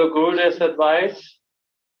we follow Gurudev's advice,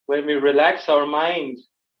 when we relax our mind,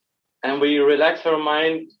 and we relax our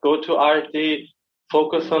mind, go to Arti,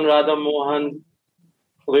 focus on Radha Mohan,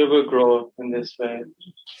 we will grow in this way.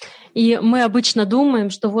 И мы обычно думаем,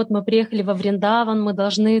 что вот мы приехали во Вриндаван, мы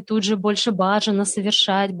должны тут же больше баджана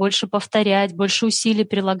совершать, больше повторять, больше усилий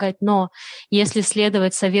прилагать. Но если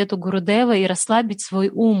следовать совету Гурудева и расслабить свой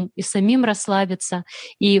ум, и самим расслабиться,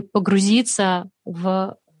 и погрузиться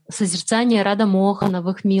в созерцание Рада Мохана, в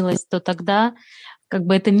их милость, то тогда как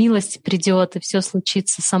бы эта милость придет, и все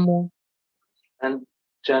случится само. And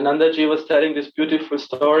Jayanandaji was telling this beautiful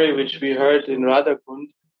story which we heard in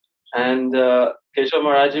Radhakund. And Keshav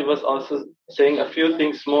Maharaji was also saying a few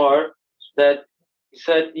things more, that he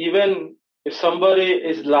said even if somebody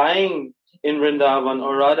is lying in Vrindavan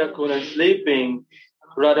or Radhakund and sleeping,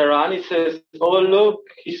 Radharani says, oh look,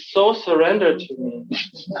 he's so surrendered to me.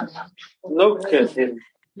 Look at him.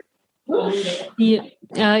 И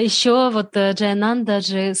еще вот Джаянанда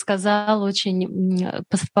же сказал,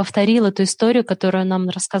 повторил эту историю, которую нам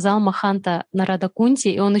рассказал Маханта на Радхакунде,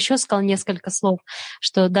 и он еще сказал несколько слов,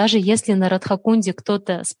 что даже если на Радхакунде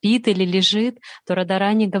кто-то спит или лежит, то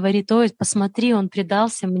Радharani говорит: ой, посмотри, он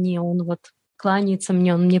предался мне, он вот кланяется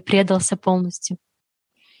мне, он мне предался полностью.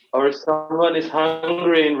 Or someone is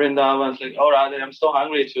hungry in Vrindavan, like, oh Radha, I'm so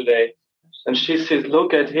hungry today. And she says,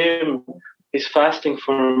 look at him. He's fasting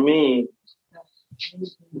for me.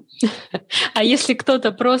 А если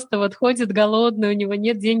кто-то просто вот ходит голодный, у него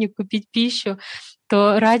нет денег купить пищу,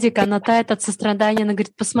 то Радика, она тает от сострадания, она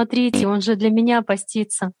говорит: посмотрите, он же для меня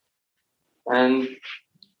постится. And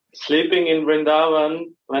sleeping in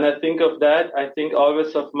Vrindavan, when I think of that, I think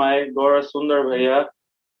always of my Gaura Sundar Bhaiya,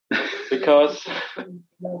 because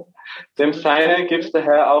dem Seine gives the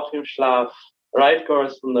Herr auch im Schlaf. Right, Gaura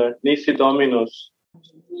Sundar? Nisi Dominus.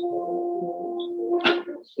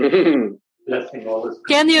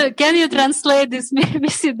 Can you translate this,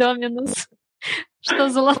 Nisi Dominus? Что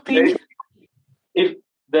за латынь? If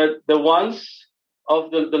the ones of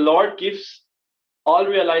the Lord gives all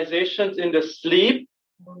realizations in the sleep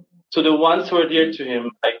to the ones who are dear to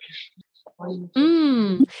Him, like.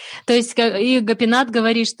 То есть и Гопинат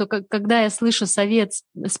говорит, что когда я слышу совет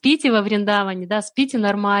 «спите во Вриндаване», да, спите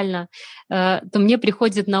нормально, то мне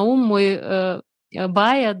приходит на ум мой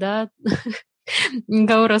Бая, да,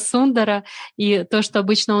 Гаура Сундара, и то, что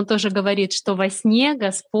обычно он тоже говорит, что во сне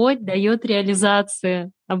Господь дает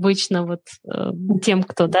реализации обычно вот тем,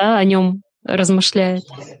 кто, да, о нем размышляет.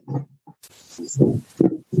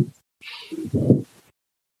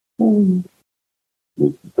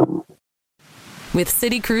 With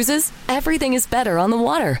City Cruises, everything is better on the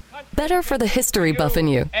water. Better for the history buff in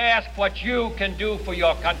you. Ask what you can do for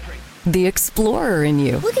your country. The explorer in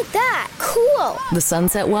you. Look at that! Cool! The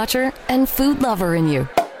sunset watcher and food lover in you.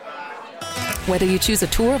 Whether you choose a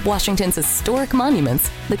tour of Washington's historic monuments,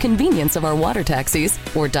 the convenience of our water taxis,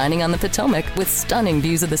 or dining on the Potomac with stunning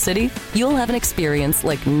views of the city, you'll have an experience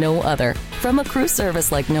like no other. From a cruise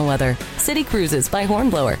service like no other. City Cruises by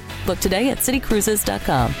Hornblower. Book today at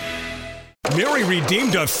citycruises.com. Mary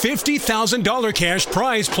redeemed a $50,000 cash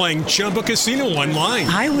prize playing Chumba Casino online.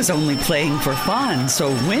 I was only playing for fun, so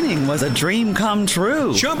winning was a dream come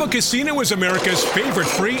true. Chumba Casino is America's favorite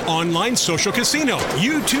free online social casino.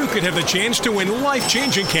 You too could have the chance to win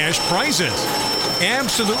life-changing cash prizes.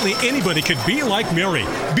 Absolutely anybody could be like Mary.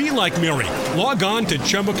 Be like Mary. Log on to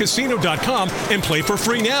ChumbaCasino.com and play for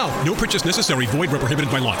free now. No purchase necessary. Void where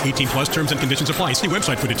prohibited by law. 18 plus terms and conditions apply. See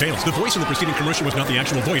website for details. The voice in the preceding commercial was not the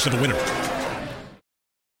actual voice of the winner.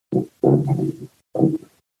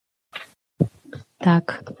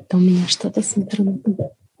 Так, у меня что-то с интернетом.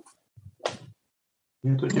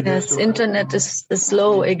 Yes, internet is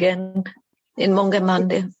slow again in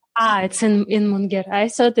Mongemande. It's in Munger. I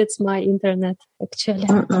thought it's my internet, actually.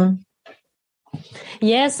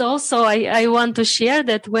 Yes, also, I want to share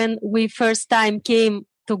that when we first time came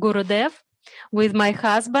to Gurudev with my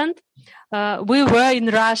husband, we were in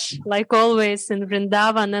rush, like always in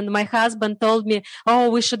Vrindavan, and my husband told me,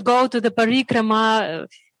 oh, we should go to the parikrama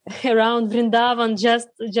around Vrindavan,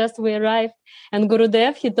 just we arrived. And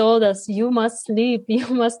Gurudev, he told us, you must sleep, you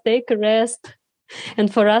must take a rest.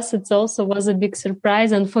 And for us, it also was a big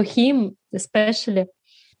surprise. And for him, especially,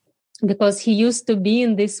 because he used to be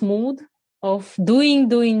in this mood of doing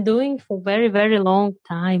for very, very long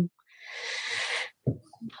time.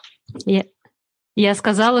 Я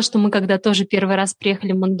сказала, что мы когда тоже первый раз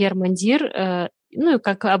приехали в Мангер-Мандир, ну,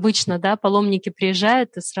 как обычно, да, паломники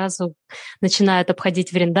приезжают и сразу начинают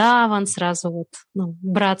обходить Вриндаван, сразу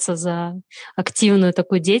браться за активную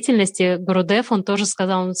такую деятельность. И Гурудев, он тоже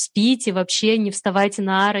сказал, спите, вообще не вставайте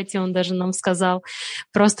на арати, он даже нам сказал,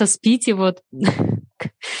 просто спите,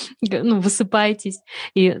 высыпайтесь.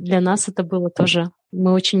 И для нас это было тоже,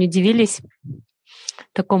 мы очень удивились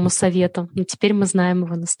такому совету. Но теперь мы знаем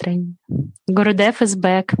его настроение. Гурудев is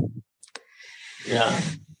back. Yeah.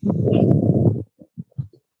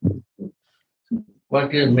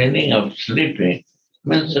 What is meaning of sleeping?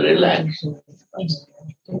 Means relax.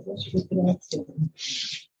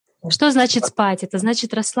 Что значит спать? Это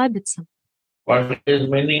значит расслабиться. What is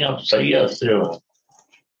meaning of Saya Seva?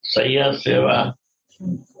 Saya Seva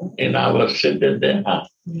in our Siddhadeha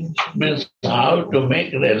means how to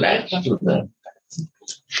make relax to them.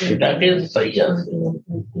 That is Saya Seva.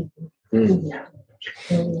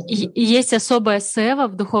 Есть особая сева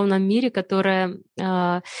в духовном мире, которая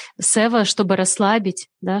сева, чтобы расслабить,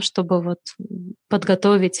 да, чтобы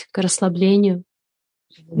подготовить к расслаблению.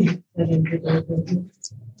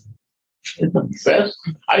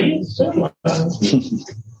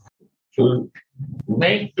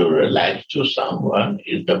 Make to relax to someone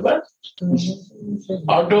is the best.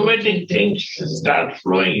 Automatic things start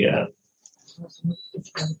flowing here.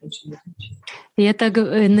 И это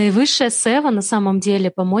наивысшая сева на самом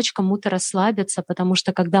деле, помочь кому-то расслабиться, потому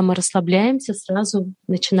что когда мы расслабляемся, сразу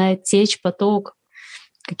начинает течь поток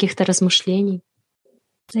каких-то размышлений.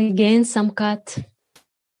 Again, Samkat.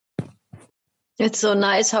 It's so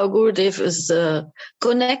nice how Gurudev is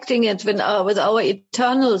connecting it with our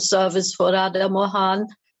eternal service for Radha Mohan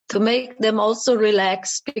to make them also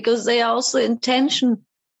relax, because they are also in tension.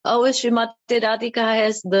 Our Srimati Radhika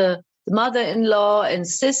has the mother-in-law and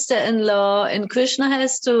sister-in-law, and Krishna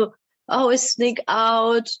has to always sneak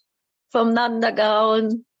out from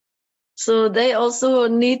Nandagaon. So they also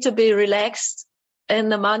need to be relaxed.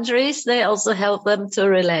 And the manjaris, they also help them to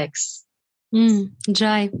relax.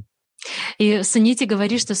 Джай. И Сунити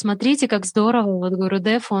говорит, что смотрите, как здорово,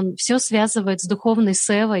 Гурудев, он все связывает с духовной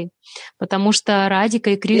севой, потому что Радика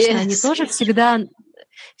и Кришна, они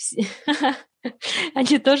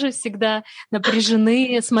тоже всегда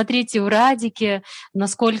напряжены. Смотрите, у Радики,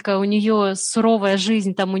 насколько у нее суровая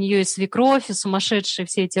жизнь, там у нее и свекровь, и сумасшедшие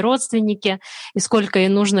все эти родственники, и сколько ей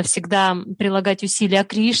нужно всегда прилагать усилия.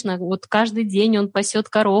 Кришна, каждый день он пасет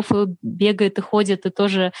коров, и бегает, и ходит, и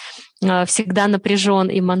тоже всегда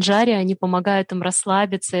напряжен. И манджари, они помогают им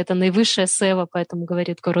расслабиться. Это наивысшая сева, поэтому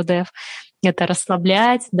говорит Гурудев. Это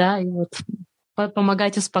расслаблять, да, и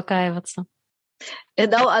помогать успокаиваться. And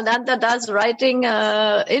now Ananda Das writing,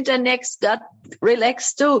 Internext got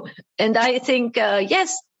relaxed too. And I think,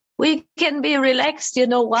 yes, we can be relaxed. You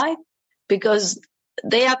know why? Because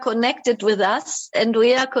they are connected with us and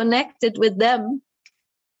we are connected with them.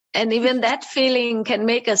 And even that feeling can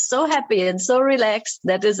make us so happy and so relaxed.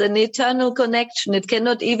 That is an eternal connection. It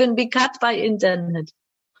cannot even be cut by internet.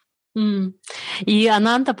 И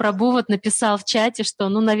Ананта Прабху написал в чате, что,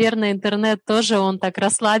 наверное, интернет тоже, он так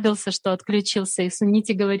расслабился, что отключился. И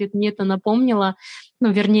Сунити говорит, мне это напомнило,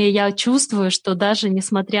 вернее, я чувствую, что даже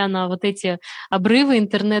несмотря на эти обрывы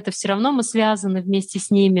интернета, все равно мы связаны вместе с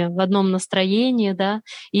ними в одном настроении, да,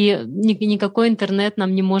 и никакой интернет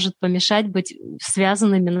нам не может помешать быть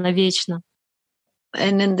связанными навечно.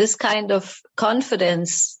 And in this kind of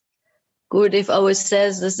confidence, Gurudev always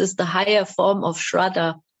says this is the higher form of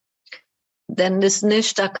Shraddha. Then this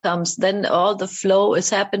Nishta comes, then all the flow is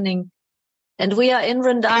happening. And we are in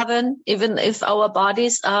Vrindavan, even if our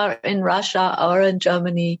bodies are in Russia or in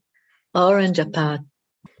Germany or in Japan.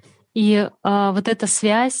 И эта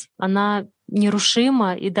связь, она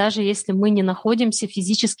нерушима, и даже если мы не находимся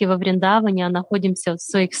физически во Вриндаване, а находимся в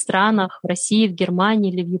своих странах, в России, в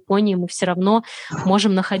Германии или в Японии, мы все равно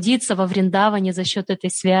можем находиться во Вриндаване за счет этой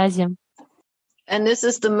связи. And this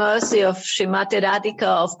is the mercy of Srimati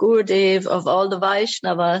Radhika, of Gurudev, of all the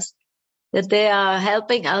Vaishnavas, that they are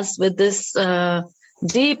helping us with this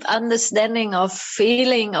deep understanding of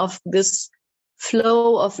feeling of this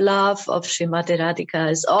flow of love of Srimati Radhika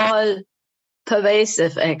is all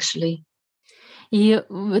pervasive, actually. И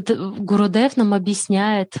Гурудев нам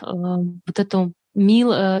объясняет эту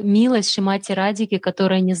милость Шримати Радхики,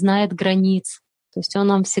 которая не знает границ. То есть он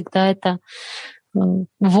нам всегда это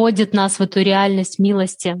вводит нас в эту реальность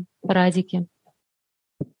милости Радики.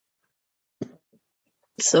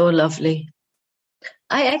 So lovely.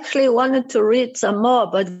 I actually wanted to read some more,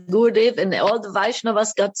 but Gurudev and all the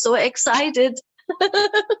Vaishnavas got so excited.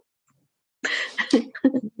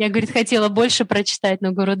 Я, говорит, хотела больше прочитать,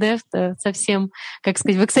 но Гурудев совсем, как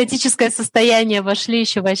сказать, в экстатическое состояние вошли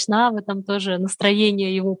еще вайшнавы, там тоже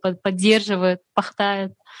настроение его поддерживает,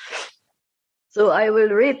 пахтает. So I will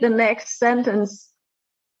read the next sentence.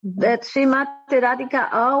 That Srimati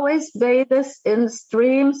Radhika always bathes in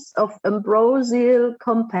streams of ambrosial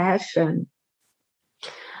compassion.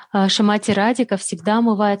 Шримати Радика всегда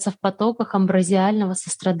омывается в потоках амброзиального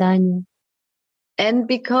сострадания. And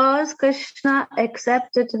because Krishna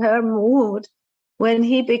accepted her mood when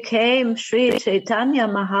he became Sri Chaitanya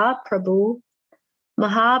Mahaprabhu,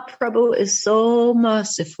 Mahaprabhu is so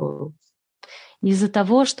merciful. Из-за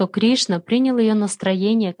того, что Кришна принял ее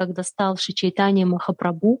настроение, когда стал Шри Чайтанья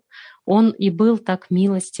Махапрабху, он и был так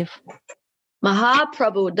милостив.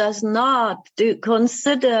 Mahaprabhu does not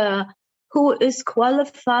consider who is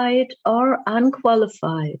qualified or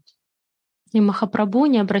unqualified. И Махапрабху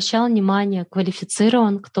не обращал внимания,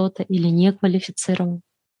 квалифицирован кто-то или не квалифицирован.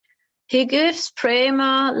 He gives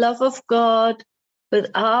prema, love of God,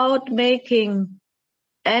 without making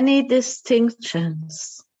any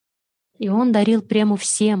distinctions. И он дарил прему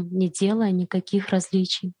всем, не делая никаких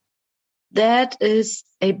различий. That is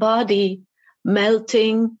a body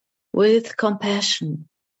melting with compassion.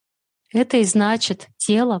 Это и значит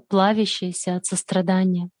тело, плавящееся от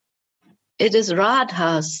сострадания. It is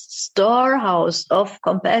Radha's storehouse of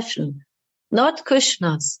compassion, not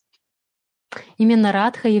Krishna's. Именно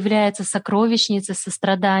Радха является сокровищницей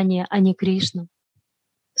сострадания, а не Кришна.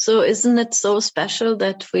 So isn't it so special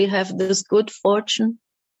that we have this good fortune?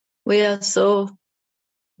 We are so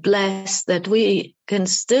blessed that we can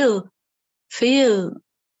still feel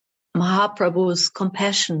Mahaprabhu's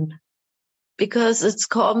compassion because it's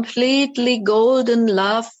completely golden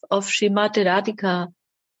love of Srimati Radhika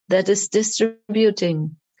that is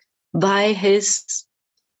distributing by his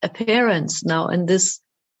appearance now in this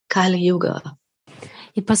Kali Yuga.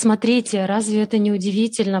 И посмотрите, разве это не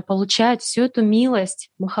удивительно получать всю эту милость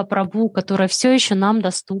Махапрабху, которая все еще нам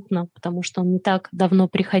доступна, потому что он не так давно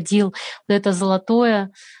приходил. Вот это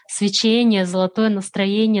золотое свечение, золотое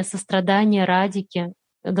настроение, сострадание Радики,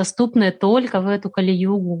 доступное только в эту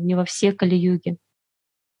Кали-югу, не во все Кали-юги.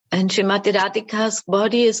 And Srimati Radhika's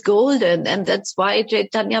body is golden, and that's why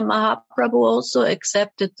Chaitanya Mahaprabhu also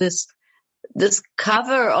accepted this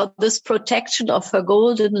cover or this protection of her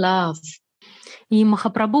golden love. И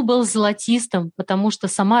Махапрабху был золотистым, потому что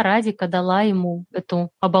сама Радика дала ему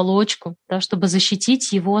эту оболочку, да, чтобы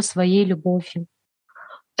защитить его своей любовью.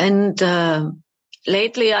 And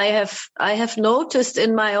lately I have noticed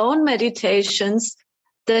in my own meditations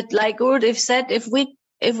that, like Gurudev said, if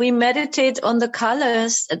we meditate on the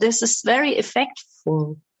colors, this is very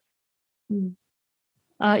effectful.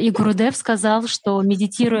 И Гурудев сказал, что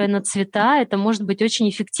медитируя на цвета, это может быть очень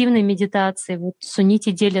эффективной медитацией. Вот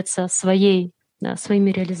суннити делятся своими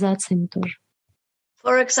реализациями тоже.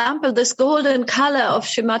 For example, this golden color of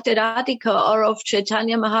Srimati Radhika or of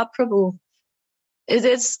Chaitanya Mahaprabhu, it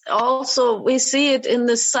is also, we see it in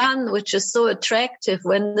the sun, which is so attractive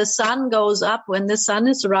when the sun goes up, when the sun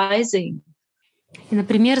is rising. И,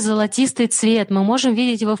 например, золотистый цвет. Мы можем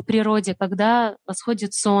видеть его в природе, когда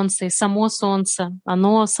восходит солнце, и само солнце,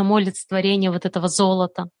 оно само олицетворение вот этого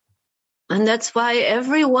золота. And that's why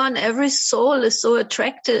every soul is so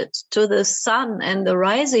attracted to the sun and the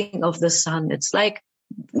rising of the sun. It's like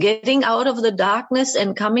getting out of the darkness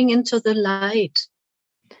and coming into the light.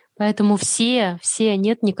 Поэтому все,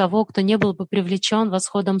 нет никого, кто не был бы привлечен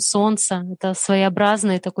восходом солнца. Это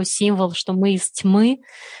своеобразный такой символ, что мы из тьмы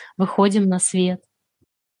выходим на свет.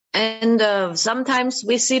 And sometimes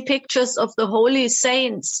we see pictures of the holy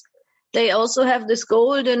saints. They also have this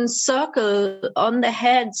golden circle on the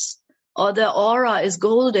heads. Or the aura is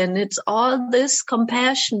golden. It's all this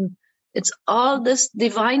compassion. It's all this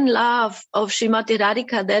divine love of Srimati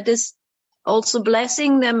Radhika that is also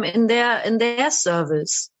blessing them in their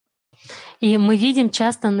service. И мы видим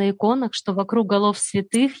часто на иконах, что вокруг голов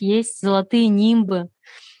святых есть золотые нимбы,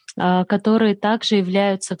 которые также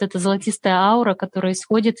являются, вот эта золотистая аура, которая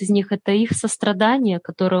исходит из них, это их сострадание,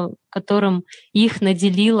 которым их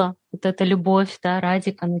наделила, вот эта любовь, да,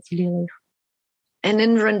 Радика наделила их. And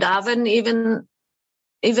in Vrindavan, even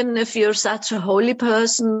if you're such a holy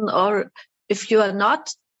person or if you are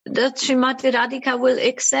not, that Srimati Radhika will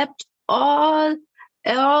accept all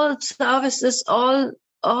services,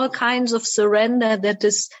 all kinds of surrender that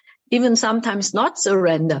is even sometimes not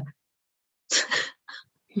surrender.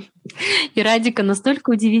 И Радика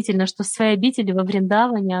настолько удивительна, что в своей обители во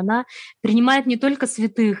Вриндаване она принимает не только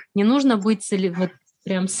святых. Не нужно быть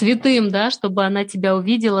прям святым, да, чтобы она тебя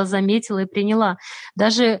увидела, заметила и приняла.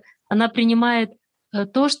 Даже она принимает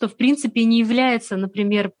то, что в принципе не является,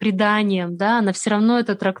 например, преданием, да, она все равно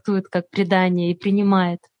это трактует как предание и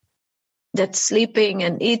принимает. That sleeping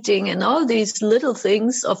and eating and all these little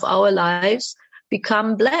things of our lives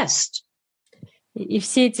become blessed. И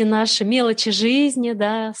все эти наши мелочи жизни,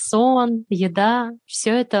 да, сон, еда,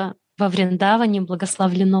 все это во Вриндаване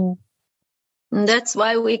благословлено. And that's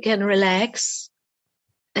why we can relax.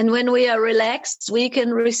 And when we are relaxed, we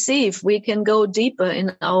can receive, we can go deeper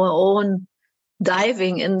in our own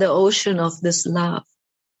diving in the ocean of this love.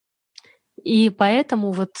 И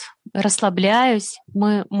поэтому вот расслабляюсь,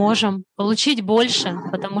 мы можем получить больше,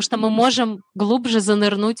 потому что мы можем глубже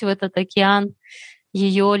занырнуть в этот океан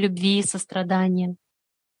ее любви и сострадания.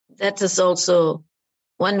 That is also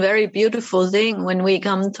one very beautiful thing when we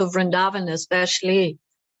come to Vrindavan, especially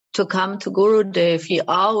to come to Gurudev. He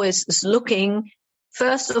always is looking,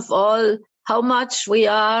 first of all, how much we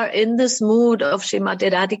are in this mood of Srimati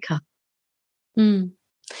Radhika.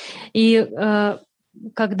 И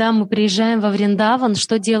когда мы приезжаем во Вриндаван,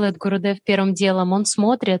 что делает Гурудев первым делом? Он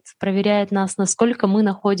смотрит, проверяет нас, насколько мы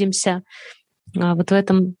находимся вот в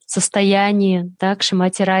этом состоянии, да, к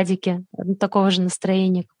Шримати Радике, такого же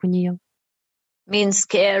настроения, как у нее. Means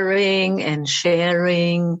caring and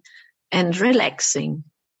sharing and relaxing.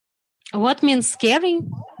 What means caring?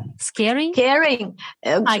 Scaring? Caring.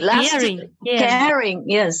 Caring. Caring,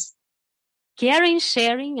 yes. Caring,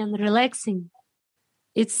 sharing and relaxing.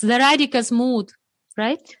 It's the Radhika's mood,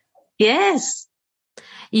 right? Yes.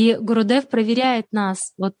 И Гурудев проверяет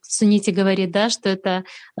нас. Вот Сунити говорит, да, что это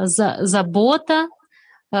забота,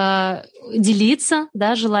 делиться,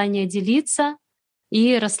 да, желание делиться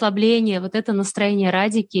и расслабление. Вот это настроение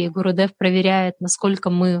Радики. Гурудев проверяет, насколько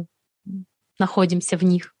мы находимся в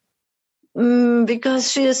них. Because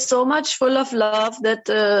she is so much full of love that,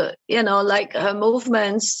 like her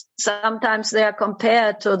movements, sometimes they are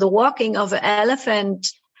compared to the walking of an elephant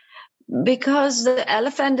because the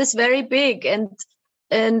elephant is very big and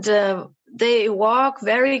they walk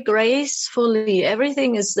very gracefully.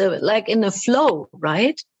 Everything is like in a flow,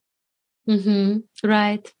 right?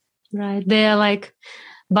 Right. They are like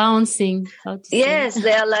bouncing. Yes,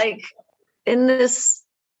 they are like in this,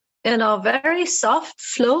 very soft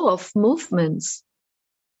flow of movements.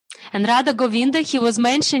 And Radha Govinda, he was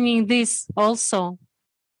mentioning this also,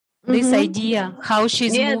 this idea, how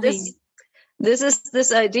she's moving. This is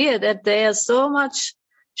this idea that they are so much,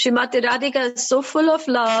 Srimati Radhika is so full of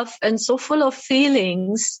love and so full of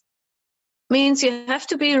feelings, means you have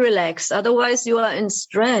to be relaxed, otherwise you are in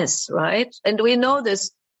stress, right? And we know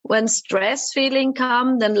this, when stress feeling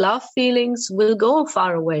come, then love feelings will go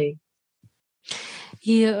far away.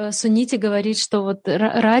 И Сунити говорит, что вот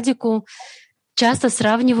Радику часто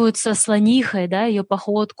сравнивают со слонихой, да, ее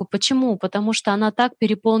походку. Почему? Потому что она так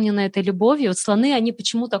переполнена этой любовью. Вот слоны, они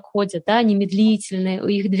почему так ходят, да, они медлительные,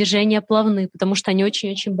 их движения плавны, потому что они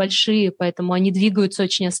очень-очень большие, поэтому они двигаются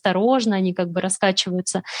очень осторожно, они как бы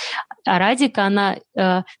раскачиваются. А Радика, она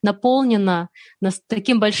наполнена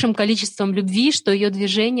таким большим количеством любви, что ее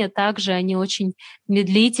движения также, они очень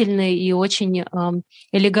медлительные и очень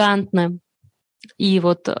элегантны. И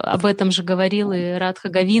вот об этом же говорил и Радха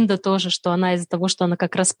Говинда тоже, что она из-за того, что она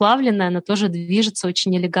как расплавленная, она тоже движется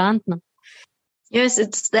очень элегантно. Yes,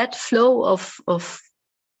 it's that flow of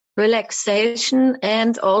relaxation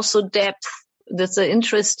and also depth. That's an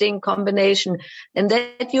interesting combination. And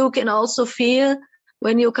that you can also feel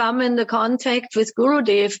when you come in the contact with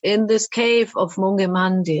Gurudev in this cave of Munge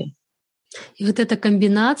Mandir. И вот эта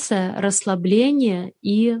комбинация расслабления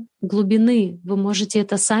и глубины, вы можете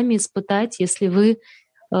это сами испытать, если вы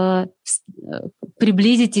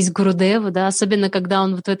приблизитесь к Гурудеву, да, особенно когда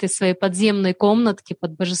он вот в этой своей подземной комнатке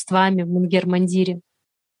под божествами в Мунгер-Мандире.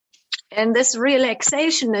 And this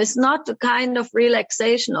relaxation is not the kind of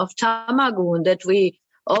relaxation of Tamagun that we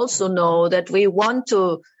also know, that we want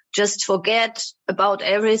to just forget about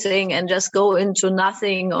everything and just go into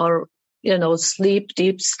nothing or sleep,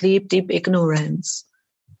 deep ignorance.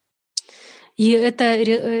 И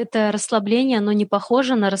это расслабление, оно не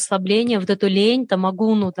похоже на расслабление, вот эту лень,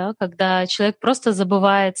 тамагуну, да, когда человек просто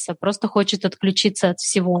забывается, просто хочет отключиться от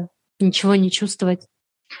всего, ничего не чувствовать.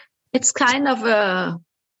 It's kind of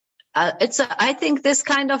I think this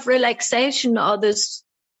kind of relaxation or this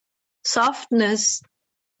softness,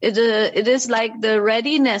 it is like the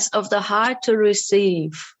readiness of the heart to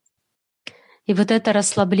receive. И вот это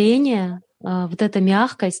расслабление, вот эта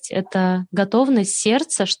мягкость, это готовность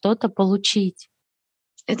сердца что-то получить.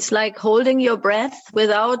 It's like holding your breath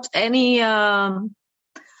without any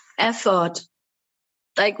effort.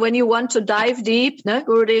 like when you want to dive deep, no?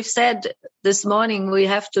 Gurudev said this morning, we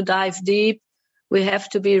have to dive deep. We have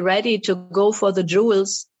to be ready to go for the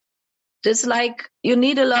jewels. Just like you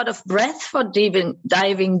need a lot of breath for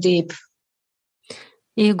diving deep.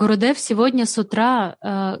 И Гурудев сегодня с утра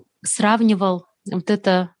сравнивал вот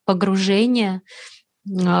это погружение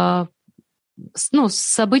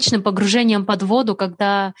с обычным погружением под воду,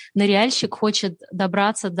 когда ныряльщик хочет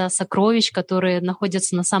добраться до сокровищ, которые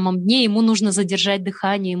находятся на самом дне. Ему нужно задержать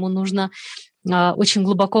дыхание, ему нужно очень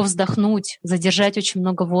глубоко вздохнуть, задержать очень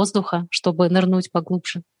много воздуха, чтобы нырнуть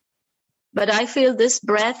поглубже. But I feel this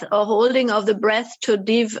breath or holding of the breath to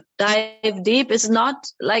dive deep is not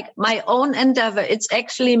like my own endeavor. It's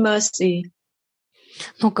actually mercy.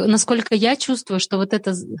 Ну, насколько я чувствую, что вот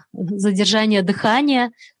это задержание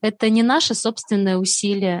дыхания — это не наше собственное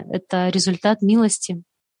усилие, это результат милости.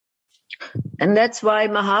 And that's why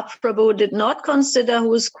Mahaprabhu did not consider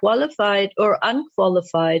who is qualified or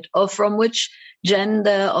unqualified, or from which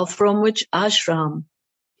gender, or from which ashram.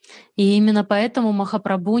 И именно поэтому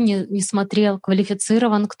Махапрабху не смотрел,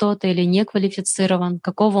 квалифицирован кто-то или не квалифицирован,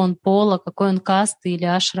 какого он пола, какой он касты или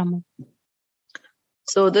ашрама.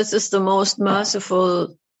 So this is the most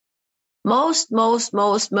merciful, most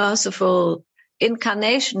merciful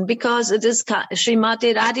incarnation, because it is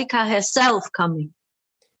Srimati Radhika herself coming.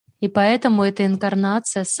 И поэтому эта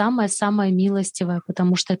инкарнация самая-самая милостивая,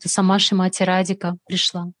 потому что это сама Шримати Радхика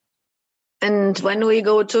пришла. And when we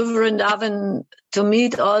go to Vrindavan to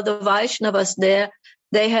meet all the Vaishnavas there,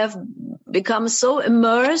 they have become so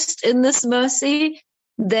immersed in this mercy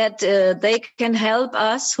that they can help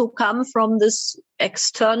us who come from this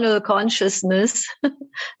external consciousness,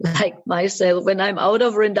 like myself. When I'm out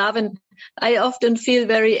of Vrindavan, I often feel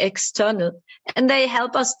very external. And they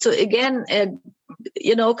help us to, again,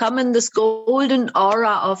 come in this golden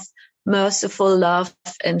aura of merciful love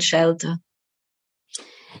and shelter.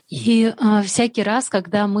 И всякий раз,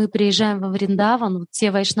 когда мы приезжаем во Вриндаван, вот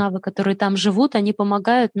те вайшнавы, которые там живут, они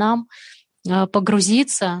помогают нам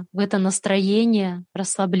погрузиться в это настроение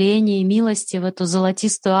расслабления и милости, в эту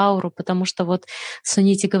золотистую ауру, потому что вот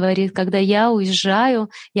Сунити говорит, когда я уезжаю,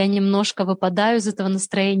 я немножко выпадаю из этого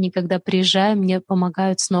настроения, когда приезжаю, мне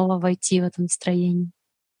помогают снова войти в это настроение.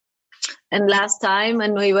 And last time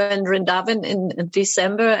when we were in Vrindavan in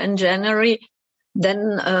December and January,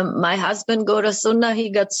 then my husband Gaurasunda, he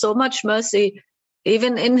got so much mercy.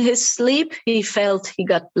 Even in his sleep, he felt he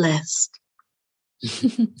got blessed.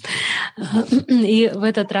 И в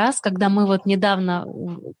этот раз, когда мы вот недавно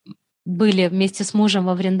были вместе с мужем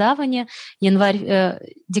во Вриндаване,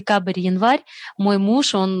 декабрь-январь, мой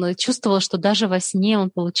муж, он чувствовал, что даже во сне он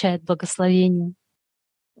получает благословение.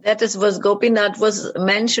 That is what Gopinath was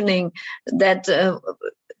mentioning, that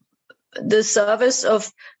the service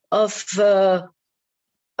of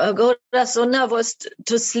Gaurasunda was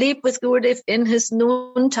to sleep with Gurudev in his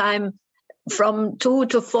noontime. From 2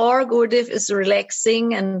 to 4, Gurudev is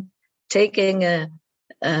relaxing and taking a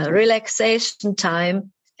relaxation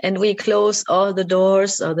time, and we close all the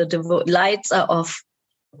doors, or the lights are off.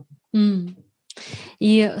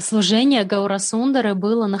 И служение Гаурасундары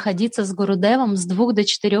было находиться с Гурудевом с 2 до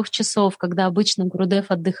 4 часов, когда обычно Гурудев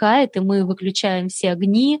отдыхает, и мы выключаем все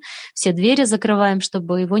огни, все двери закрываем,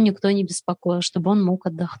 чтобы его никто не беспокоил, чтобы он мог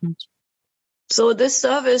отдохнуть. So this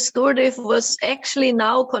service, Gurudev was actually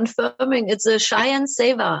now confirming it's a Shayan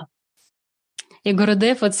Seva. И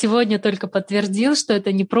Гурудев вот сегодня только подтвердил, что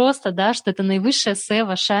это не просто, да, что это наивысшая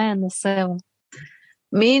сева, Шаяна Сева.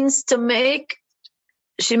 Means to make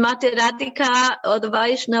Srimati Radhika or the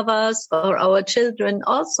Vaishnavas or our children,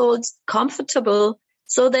 all souls, comfortable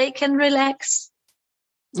so they can relax.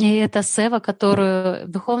 И это сева, которую в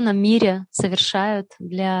духовном мире совершают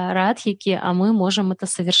для Радхики, а мы можем это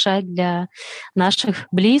совершать для наших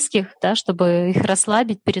близких, да, чтобы их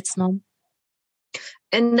расслабить перед сном.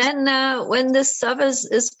 And then when this service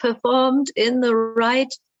is performed in the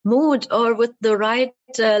right mood or with the right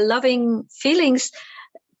loving feelings,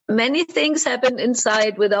 many things happen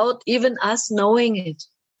inside without even us knowing it.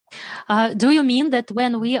 Do you mean that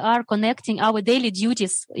when we are connecting our daily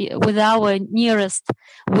duties with our nearest,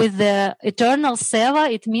 with the eternal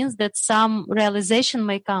seva, it means that some realization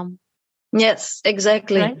may come? Yes,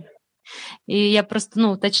 exactly. Right? И я просто,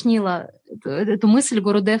 уточнила эту мысль.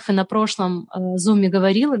 Гурудев и на прошлом зуме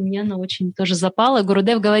говорил, и мне она очень тоже запала.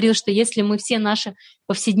 Гурудев говорил, что если мы все наши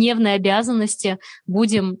повседневные обязанности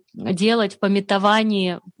будем делать в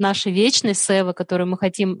памятовании нашей вечной севы, которую мы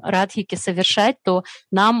хотим Радхике совершать, то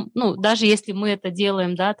нам, даже если мы это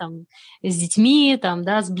делаем, да, там, с детьми, там,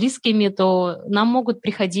 да, с близкими, то нам могут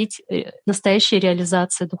приходить настоящие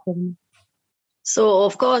реализации духовные. So,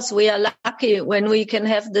 of course, we are lucky when we can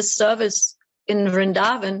have this service in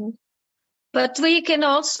Vrindavan, but we can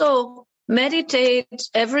also meditate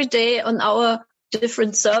every day on our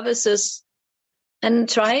different services and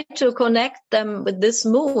try to connect them with this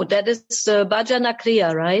mood. That is bhajana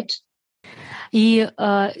kriya, right? И,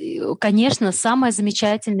 конечно, самое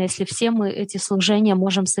замечательное, если все мы эти служения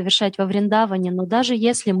можем совершать во Вриндаване, но даже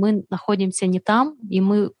если мы находимся не там, и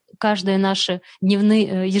мы каждые наши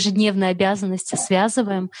ежедневные обязанности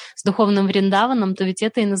связываем с духовным Вриндаваном, то ведь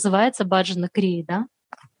это и называется баджана крия, да?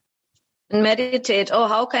 Meditate. Oh,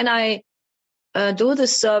 how can I do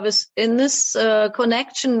this service in this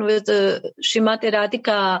connection with Srimati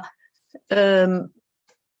Radhika,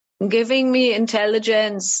 giving me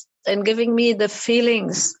intelligence and giving me the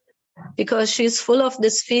feelings, because she's full of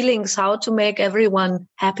these feelings, how to make everyone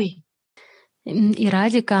happy. И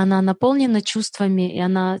Радика, она наполнена чувствами, и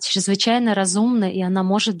она чрезвычайно разумна, и она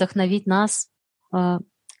может вдохновить нас,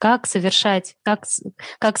 как совершать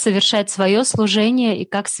свое служение и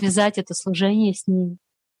как связать это служение с ней.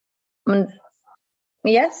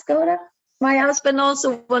 Yes, Gaura. My husband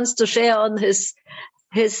also wants to share on his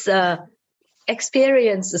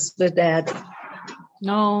experiences with that.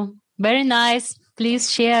 No, very nice. Please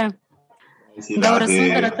share. Гаура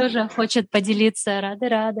Сундара тоже хочет поделиться. Рады.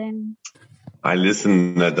 I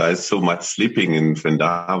listen that there is so much sleeping in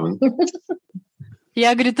Vrindavan.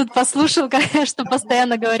 Я, говорю, тут послушал, что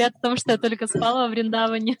постоянно говорят о том, что я только спала во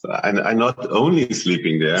Вриндаване. I'm not only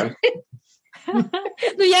sleeping there.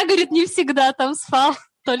 Ну, я, говорит, не всегда там спал,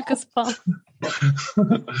 только спал.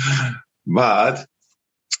 But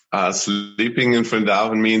sleeping in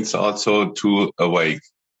Vrindavan means also to awake.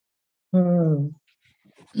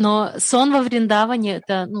 Но сон во Вриндаване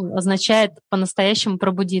это означает по-настоящему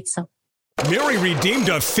пробудиться. Mary redeemed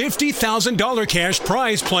a $50,000 cash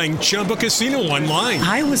prize playing Chumba Casino online.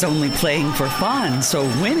 I was only playing for fun, so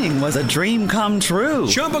winning was a dream come true.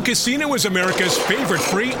 Chumba Casino is America's favorite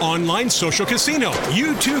free online social casino.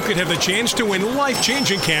 You too could have the chance to win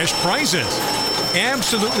life-changing cash prizes.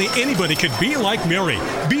 Absolutely anybody could be like Mary.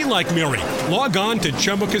 Be like Mary. Log on to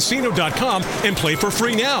ChumbaCasino.com and play for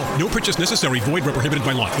free now. No purchase necessary. Void where prohibited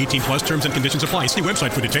by law. 18 plus terms and conditions apply. See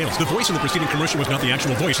website for details. The voice in the preceding commercial was not the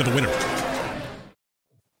actual voice of the winner.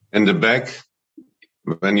 In the back,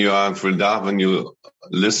 when you are in Vrindavan, you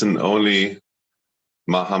listen only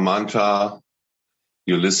Mahamantra.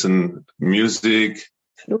 You listen music.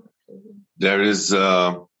 There is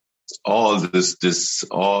all this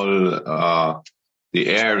the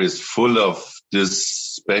air is full of this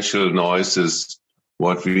special noises,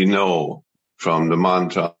 what we know from the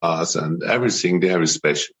mantras, and everything there is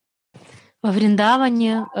special. Во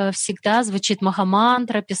Вриндаване всегда звучит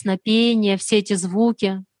махамантра, песнопение, все эти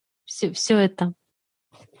звуки, все это.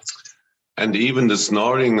 And even the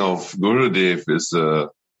snoring of Gurudev is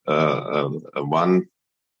one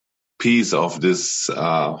piece of this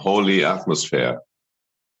holy atmosphere.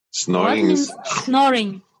 Snoring is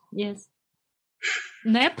snoring, yes.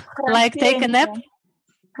 Nap, like take a nap.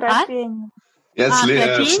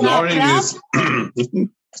 Yes, snoring is.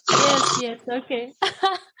 Yes, okay.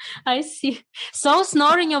 I see. So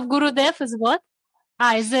snoring of Gurudev is what?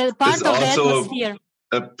 Is a part of the atmosphere.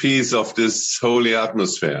 A piece of this holy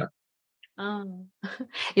atmosphere.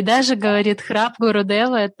 И даже, говорит, храп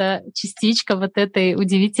Гурудева — это частичка вот этой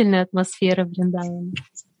удивительной атмосферы Вриндавана.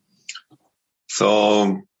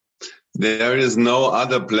 So there is no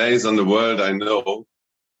other place on the world I know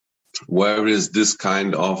where is this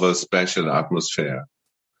kind of a special atmosphere.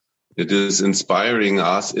 It is inspiring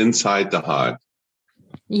us inside the heart.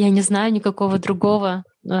 Я не знаю никакого другого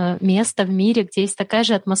места в мире, где есть такая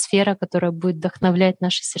же атмосфера, которая будет вдохновлять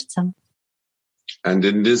наши сердца. And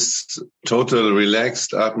in this total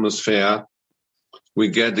relaxed atmosphere, we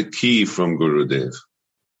get the key from Gurudev.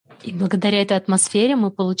 И благодаря этой атмосфере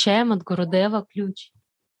мы получаем от Гурудева ключ.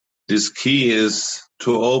 This key is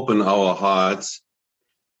to open our hearts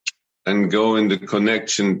and go in the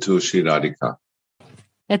connection to Sri Radhika.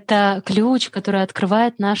 Это ключ, который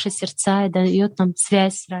открывает наши сердца и дает нам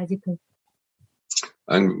связь с Радикой.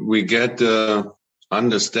 And we get the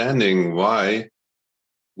understanding why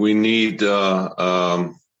we need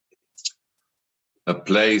a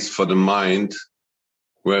place for the mind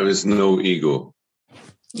where is no ego.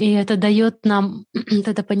 И это дает нам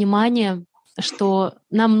это понимание, что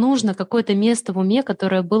нам нужно какое-то место в уме,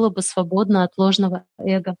 которое было бы свободно от ложного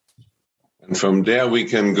эго. And from there we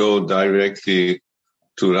can go directly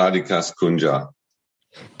to Radhika's Kunja.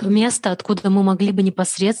 То место, откуда мы могли бы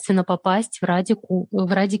непосредственно попасть в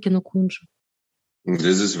Радикину Кунджу.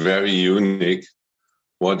 This is very unique,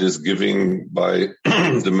 what is given by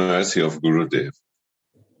the mercy of Gurudev.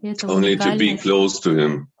 Only to be close to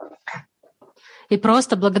him. И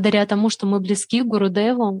просто благодаря тому, что мы близки к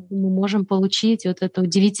Гурудеву, мы можем получить вот это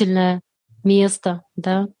удивительное место,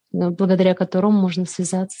 да, благодаря которому можно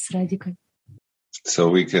связаться с Радикой.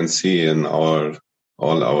 So we can see in all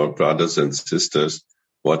our brothers and sisters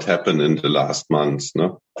what happened in the last months,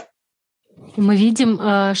 no? Мы видим,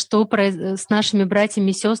 что с нашими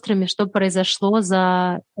братьями и сестрами, что произошло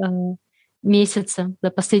за месяцы,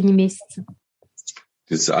 за последние месяцы.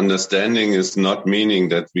 This understanding is not meaning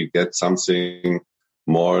that we get something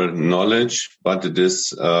more knowledge, but it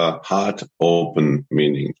is heart open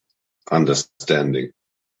meaning, understanding.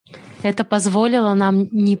 Это позволило нам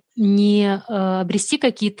не обрести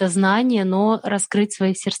какие-то знания, но раскрыть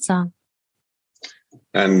свои сердца.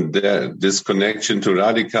 And this connection to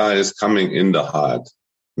Radhika is coming in the heart,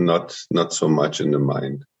 not so much in the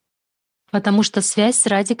mind. Потому что связь с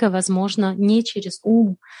Радикой возможна не через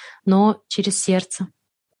ум, но через сердце.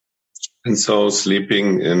 And so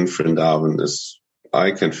sleeping in Vrindavan is,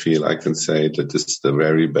 I can say that this is the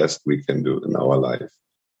very best we can do in our life.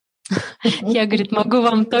 Я, говорит, могу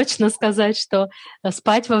вам точно сказать, что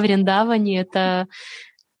спать во Вриндаване — это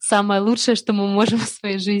самое лучшее, что мы можем в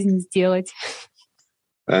своей жизни сделать.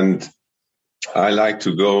 And I like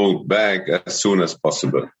to go back as soon as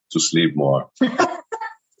possible to sleep more.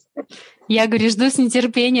 Я, говорю, жду с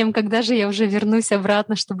нетерпением, когда же я уже вернусь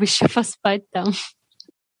обратно, чтобы еще поспать там.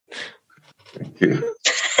 Thank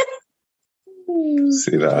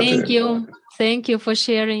you. Thank you for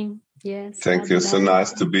sharing. Yes. Thank you. So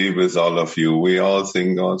nice to be with all of you. We all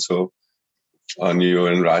think also on you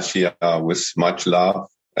in Russia with much love,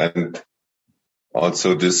 and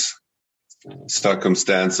also this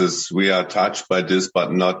circumstances. We are touched by this,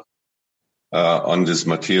 but not on this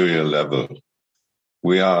material level.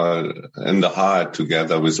 We are in the heart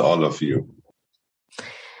together with all of you.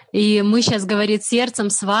 И мы сейчас, говорит, сердцем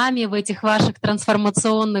с вами в этих ваших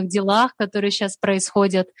трансформационных делах, которые сейчас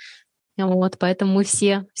происходят. Вот, поэтому мы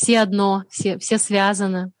все одно, все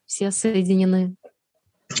связаны, все соединены.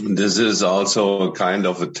 This is also a kind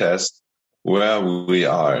of a test where we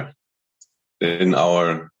are in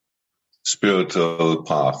our spiritual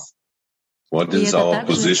path. What is our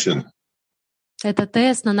position? Это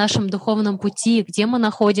тест на нашем духовном пути, где мы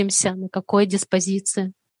находимся, на какой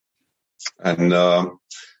диспозиции. And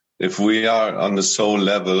if we are on the soul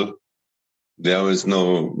level, there is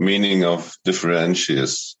no meaning of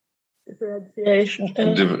differentiation.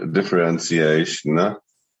 Differentiation.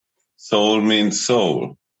 Soul means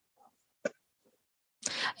soul.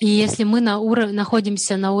 И если мы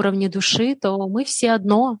находимся на уровне души, то мы все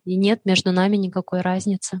одно, и нет между нами никакой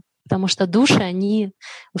разницы, потому что души, они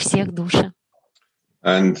у всех души.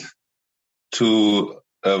 And to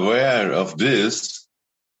aware of this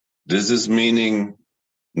is meaning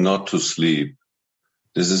not to sleep.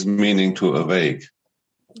 This is meaning to awake.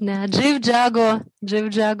 Джив-джаго.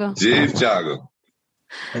 Джив-джаго.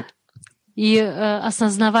 И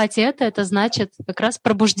осознавать это значит как раз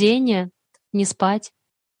пробуждение, не спать,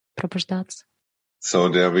 пробуждаться. So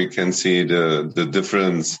there we can see the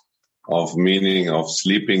difference of meaning of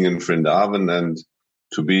sleeping in Vrindavan and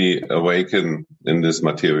to be awakened in this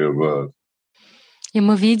material world. И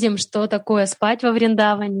мы видим, что такое спать во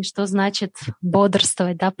Вриндаване, что значит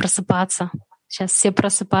бодрствовать, да, просыпаться. Сейчас все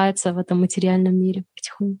просыпаются в этом материальном мире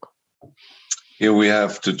потихоньку. Here we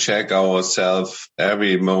have to check ourselves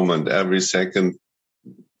every moment, every second.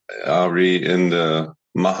 Are we in the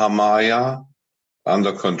Mahamaya,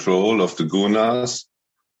 under control of the gunas,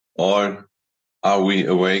 or are we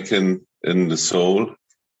awakened in the soul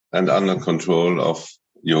and under control of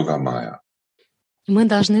Yoga Maya? Мы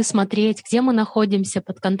должны смотреть, где мы находимся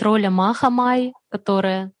под контролем Махамайи,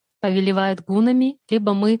 которая повелевает гунами,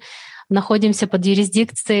 либо мы находимся под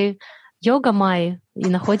юрисдикцией Йога Майи и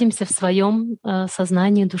находимся в своем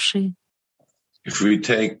сознании души. If we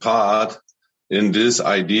take part in this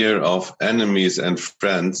idea of enemies and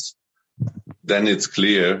friends, then it's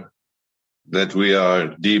clear that we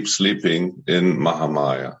are deep sleeping in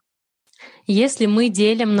Mahamaya. Если мы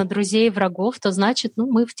делим на друзей и врагов, то значит,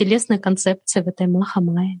 мы в телесной концепции в этой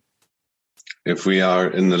Махамайе. If we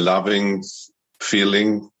are in the loving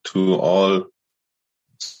feeling to all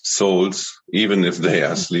souls, even if they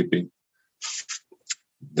are sleeping,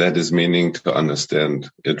 that is meaning to understand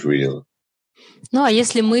it real. Ну, а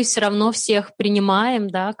если мы все равно всех принимаем,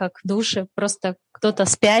 да, как души, просто кто-то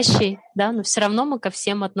спящий, да, но все равно мы ко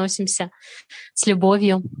всем относимся с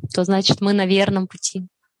любовью, то значит, мы на верном пути.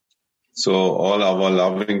 So all our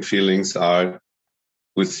loving feelings are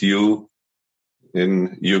with you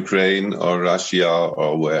in Ukraine or Russia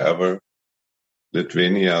or wherever,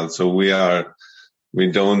 Lithuania. So we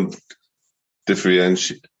don't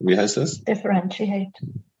differentiate. Wie heißt das?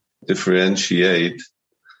 differentiate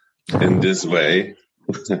in this way.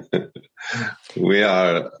 We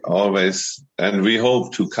are always, and we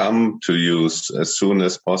hope to come to you as soon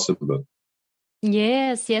as possible.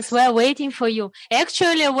 Yes, we're waiting for you.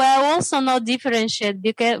 Actually, we're also not differentiate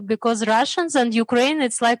because Russians and Ukraine,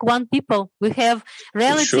 it's like one people. We have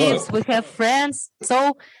relatives, we have friends.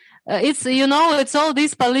 So it's, it's all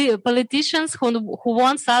these politicians who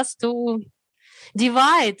wants us to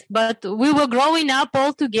divide. But we were growing up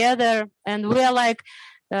all together, and we are like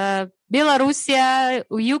Belarusia,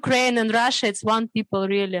 Ukraine, and Russia. It's one people,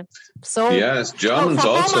 really. So yes, Germans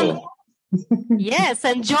also. Yes,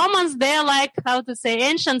 and Germans, they're like, how to say,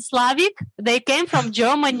 ancient Slavic. They came from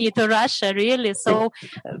Germany to Russia, really. So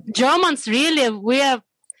Germans, really, we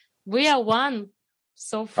are one.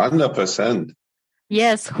 So 100%.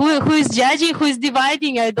 Yes, who is judging, who is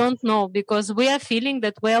dividing, I don't know, because we are feeling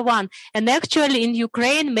that we are one. And actually in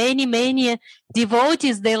Ukraine, many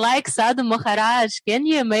devotees, they like Sadhu Maharaj. Can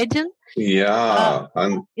you imagine? Yeah.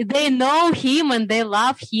 They know him and they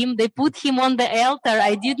love him. They put him on the altar.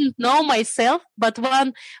 I didn't know myself, but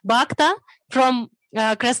one bhakta from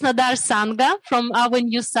Krasnodar Sangha, from our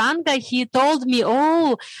new Sangha, he told me,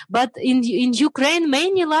 but in Ukraine,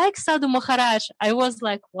 many like Sadhu Maharaj. I was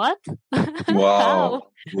like, what? Wow.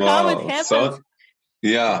 How it happened?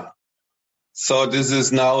 So this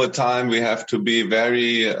is now a time we have to be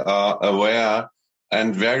very aware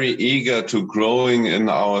and very eager to growing in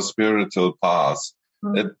our spiritual path.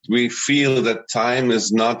 We feel that time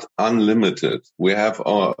is not unlimited. We have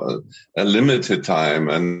a limited time,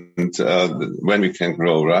 and when we can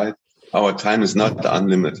grow, right? Our time is not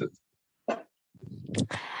unlimited.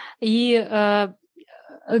 И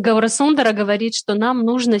Гаурасундара говорит, что нам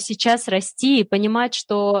нужно сейчас расти и понимать,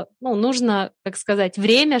 что нужно, как сказать,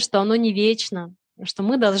 время, что оно не вечно, что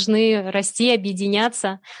мы должны расти,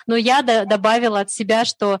 объединяться. Но я добавила от себя,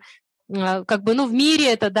 что в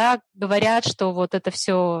мире это, говорят, что вот это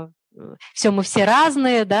все мы все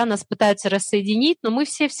разные, нас пытаются рассоединить, но мы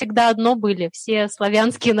все всегда одно были. Все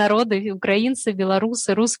славянские народы, украинцы,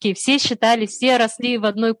 белорусы, русские, все росли в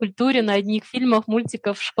одной культуре, на одних фильмах,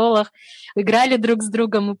 мультиках, в школах, играли друг с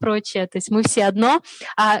другом и прочее. То есть мы все одно.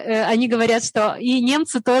 А они говорят, что и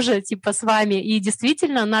немцы тоже с вами. И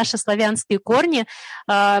действительно, наши славянские корни,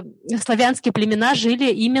 славянские племена жили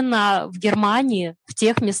именно в Германии, в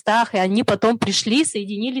тех местах, и они потом пришли,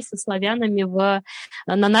 соединились со славянами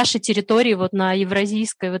на нашей территории, на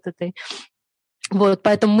евразийской этой.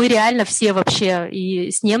 Поэтому мы реально все вообще,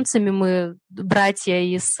 и с немцами мы братья,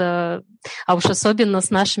 а уж особенно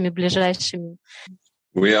с нашими ближайшими.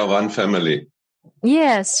 We are one family.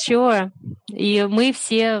 Yes, sure. И мы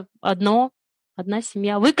все одна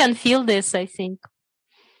семья. We can feel this, I think.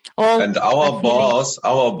 And our boss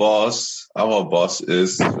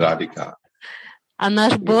is Radhika. А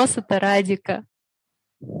наш босс — это Радика.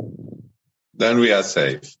 Then we are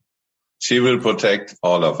safe. She will protect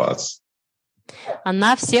all of us.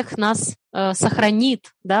 Она всех нас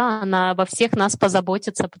сохранит, она обо всех нас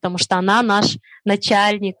позаботится, потому что она наш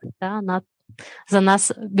начальник, она за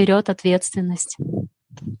нас берет ответственность.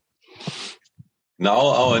 Now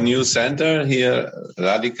our new center here,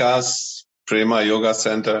 Radhika's Prema Yoga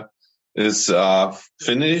Center, is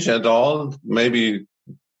finished at all. Maybe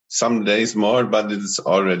some days more, but it's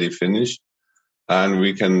already finished. And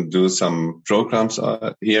we can do some programs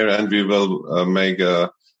here, and we will make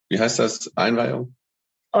wie heißt das? Einweihung?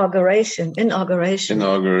 Inauguration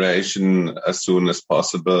as soon as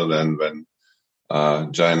possible. And when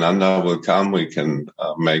Jayananda will come, we can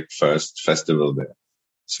make first festival there,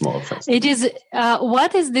 small festival. It is.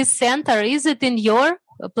 What is this center? Is it in your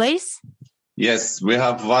place? Yes, we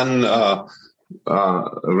have one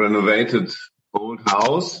renovated old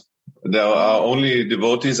house. There are only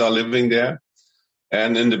devotees are living there.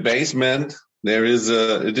 And in the basement,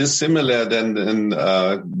 it is similar than in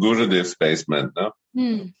Gurudev's basement. No?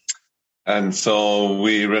 And so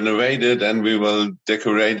we renovated and we will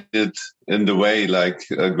decorate it in the way like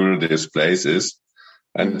Gurudev's place is.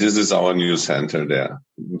 And this is our new center there.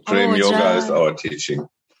 Prem Yoga is our teaching.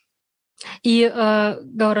 И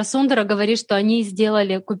Гаурасундара говорит, что они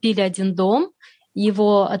купили один дом,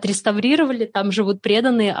 его отреставрировали, там живут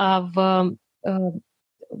преданные, а в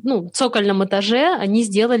цокольном этаже они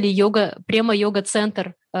сделали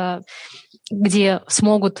према-йога-центр, где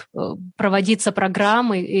смогут проводиться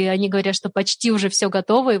программы, и они говорят, что почти уже все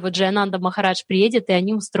готово, и Джаянанда Махарадж приедет, и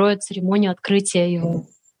они устроят церемонию открытия его.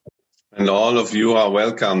 And all of you are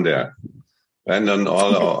welcome there. And on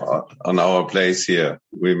our place here,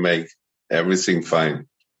 we make everything fine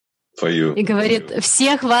for you. И говорит,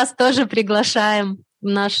 всех вас тоже приглашаем в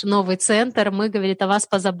наш новый центр, мы, говорит, о вас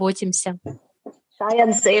позаботимся.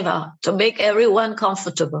 Shayan Seva, to make everyone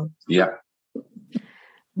comfortable. Yeah.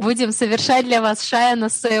 Будем совершать для вас Шаяна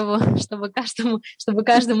Севу, чтобы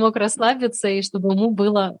каждый мог расслабиться и чтобы ему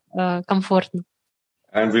было комфортно.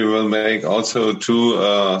 And we will make also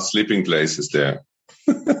 2 sleeping places there.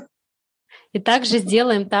 И также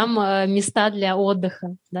сделаем там места для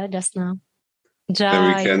отдыха, да, для сна.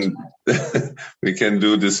 Then we can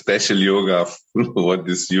do the special yoga, what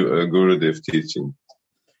is Gurudev teaching.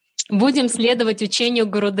 Будем следовать учению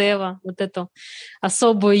Гурудева, вот эту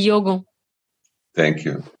особую йогу. Thank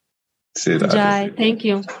you. Jai, thank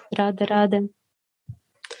you. Radhe.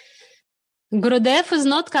 Gurudev is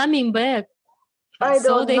not coming back. I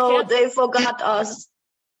don't know. They forgot us.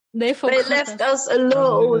 They left us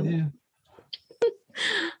alone.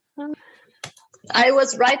 I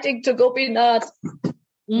was writing to Gopinath,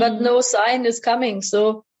 but no sign is coming.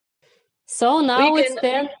 So now it's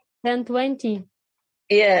 10:20.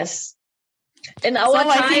 Yes. In our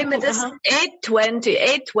time, it is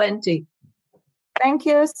 8:20. Thank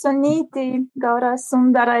you, Suniti, Gaura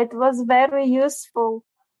Sundara. It was very useful.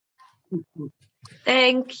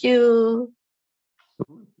 Thank you.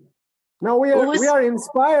 Now we are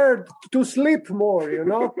inspired to sleep more, you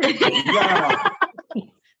know?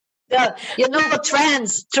 Yeah, you know,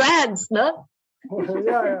 trance, no?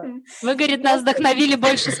 Вы, говорит, нас вдохновили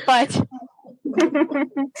больше спать.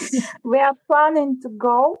 We are planning to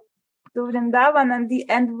go to Vrindavan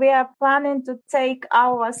and we are planning to take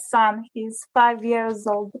our son. He's 5 years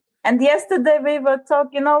old. And yesterday we were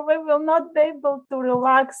talking, we will not be able to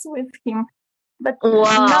relax with him. But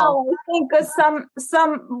now I think with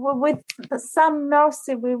some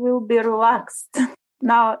mercy we will be relaxed.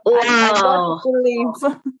 Now I got to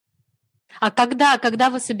leave. А когда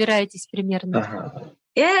вы собираетесь примерно?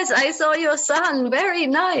 Yes, I saw your son. Very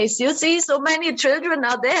nice. You see, so many children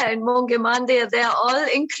are there in Monge Mandir. They are all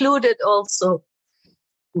included also.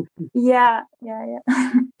 Yeah.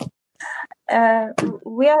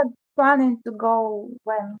 We are planning to go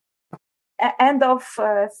when end of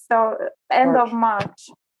March.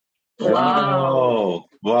 Wow.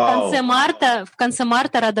 В конце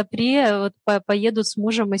марта Радаприя поеду с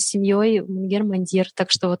мужем и с семьей в Монгер Мандир. Так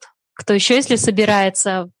что вот кто еще, если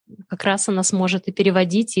собирается, как раз она сможет и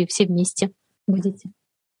переводить, и все вместе будете.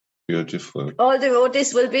 Beautiful. All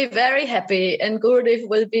devotees will be very happy, and Gurudev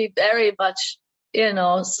will be very much,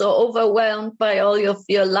 so overwhelmed by all of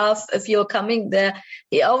your love if you're coming there.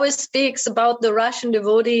 He always speaks about the Russian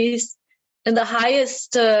devotees in the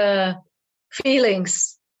highest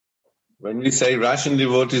feelings. When we say Russian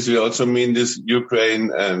devotees, we also mean this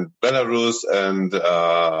Ukraine and Belarus and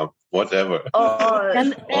whatever.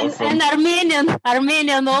 And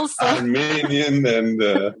Armenian also. Armenian and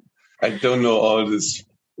I don't know all these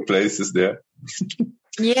places there.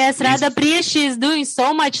 Yes, Radhapriya, she is doing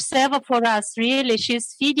so much seva for us, really.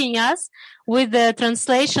 She's feeding us with the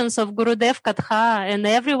translations of Gurudev Katha, and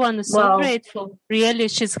everyone is so grateful. Really,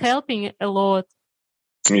 she's helping a lot.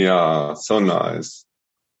 Yeah, so nice.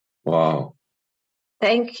 Wow.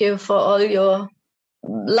 Thank you for all your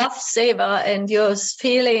love seva and your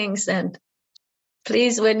feelings. And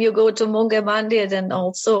please, when you go to Monge Mandir, then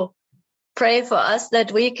also pray for us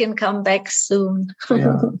that we can come back soon. It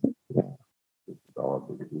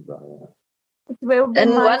will be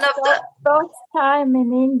my first time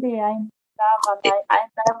in India. I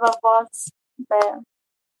never was there.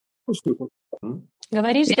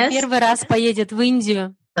 Говорит, что первый раз поедет в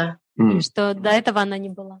Индию, и что до этого она не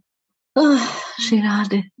была.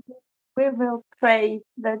 Shirade. We will pray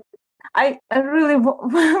that I really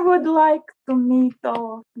would like to meet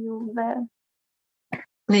all of you there.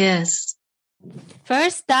 Yes.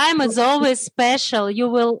 First time is always special. You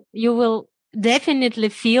will definitely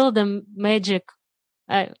feel the magic.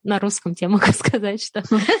 На русском я могу сказать, что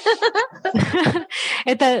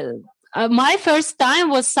это my first time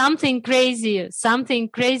was something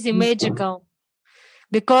crazy magical.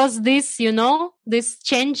 Because this, this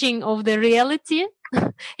changing of the reality,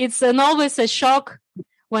 it's always a shock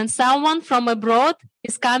when someone from abroad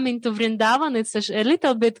is coming to Vrindavan. It's a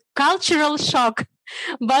little bit cultural shock.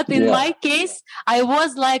 But in my case, I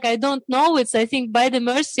was like, I don't know, I think by the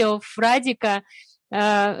mercy of Radhika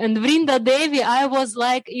and Vrinda Devi, I was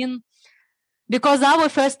like because our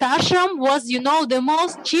first ashram was, the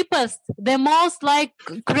most cheapest, the most like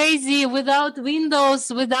crazy, without windows,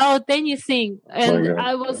 without anything. And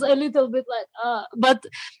I was a little bit like, but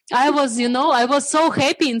I was, I was so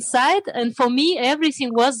happy inside. And for me,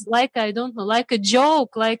 everything was like, I don't know, like a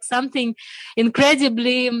joke, like something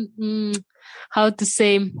incredibly, how to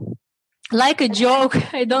say, like a joke.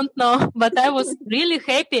 I don't know, but I was really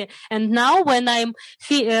happy. And now when I'm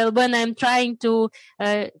trying to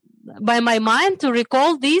by my mind to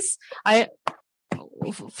recall this.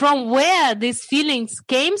 From where these feelings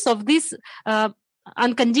came of this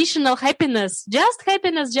unconditional happiness, just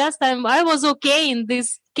happiness, I was okay in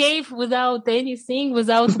this cave without anything,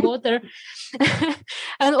 without water,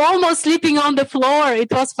 and almost sleeping on the floor.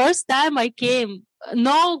 It was first time I came.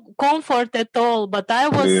 No comfort at all, but I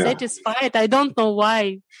was satisfied. I don't know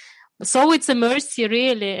why. So it's a mercy,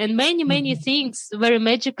 really. And many things very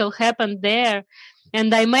magical happened there.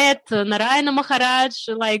 And I met Narayana Maharaj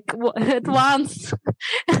at once.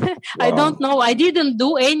 Wow. I don't know. I didn't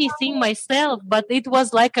do anything myself, but it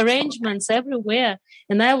was like arrangements everywhere.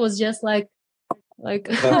 And I was just like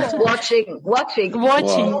watching.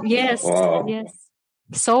 Wow. Yes. Wow. Yes.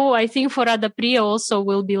 So I think for Radha Priya also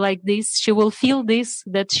will be like this. She will feel this,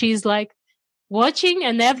 that she's like watching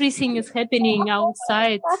and everything is happening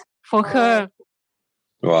outside for her.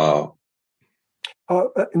 Wow.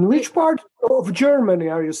 In which part of Germany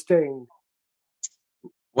are you staying?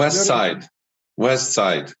 West side. West.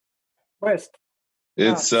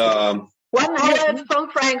 It's 1 hour from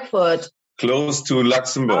Frankfurt. Close to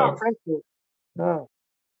Luxembourg. Frankfurt.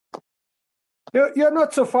 You're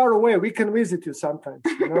not so far away. We can visit you sometimes.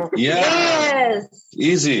 You know? Yes.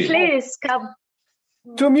 Easy. Please come.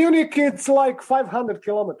 To Munich, it's like 500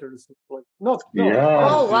 kilometers. No. Yeah.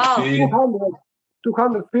 Oh, wow.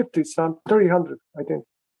 250, 300, I think.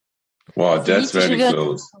 Wow, that's very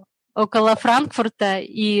close. Около Франкфурта,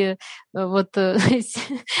 и вот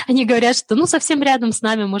они говорят, что совсем рядом с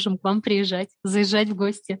нами, можем к вам приезжать, заезжать в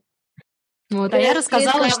гости. Вот, а я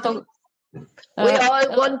рассказала, что... We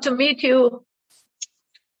all want to meet you.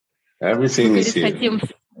 Everything is here.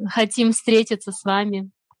 Хотим встретиться с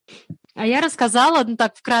вами. А я рассказала,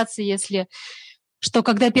 так вкратце, что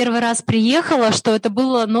когда первый раз приехала, что это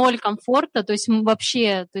было 0 комфорта, то есть мы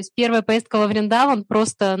вообще, первая поездка во Вриндаван,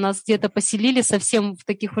 просто нас где-то поселили совсем в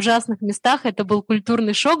таких ужасных местах, это был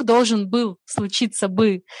культурный шок, должен был случиться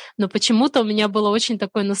бы, но почему-то у меня было очень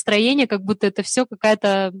такое настроение, как будто это все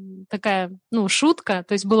какая-то такая, шутка,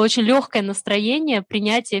 то есть было очень легкое настроение,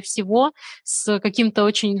 принятие всего с каким-то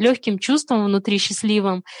очень легким чувством внутри,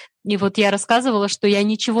 счастливым. И вот я рассказывала, что я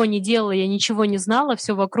ничего не делала, я ничего не знала,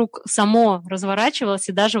 все вокруг само разворачивалось,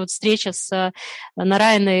 и даже вот встреча с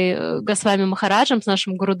Нараяной Госвами Махараджем, с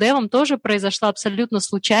нашим Гурудевом, тоже произошла абсолютно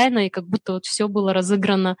случайно, и как будто вот все было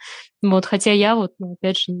разыграно. Вот, хотя я вот,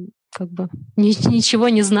 опять же, как бы ничего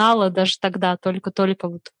не знала даже тогда, только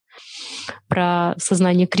вот про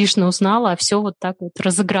сознание Кришны узнала, а все вот так вот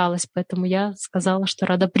разыгралось. Поэтому я сказала, что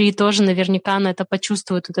Рада Прия тоже наверняка на это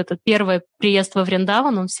почувствует. Вот этот первый приезд во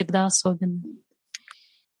Вриндаван, он всегда особенный.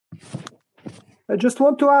 I just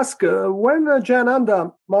want to ask, when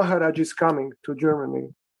Jayananda Maharaj is coming to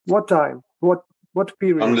Germany, what time? What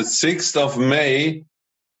period? On the 6th of May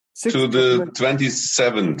to the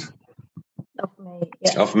 27th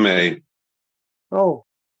of May. Oh.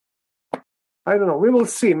 I don't know. We will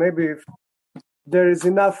see. Maybe if there is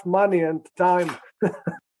enough money and time.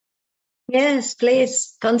 Yes,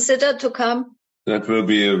 please consider to come. That will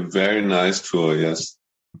be a very nice tour, yes.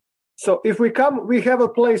 So if we come, we have a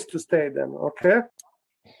place to stay then, okay?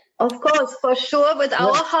 Of course, for sure, with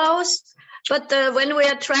our house. But when we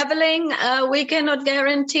are traveling, we cannot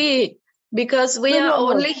guarantee because we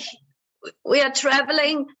are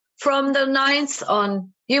traveling from the 9th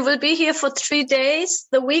on. You will be here for 3 days,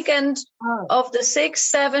 the weekend of the 6th,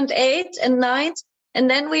 7th, 8th, and 9th, and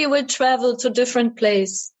then we will travel to different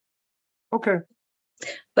places. Okay.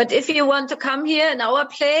 But if you want to come here in our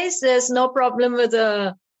place, there's no problem with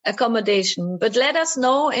the accommodation. But let us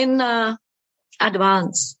know in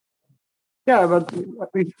advance. Yeah, but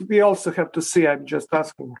we also have to see. I'm just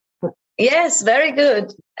asking. Yes, very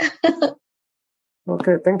good.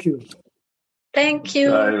 Okay, thank you. Thank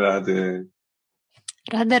you. Radhe.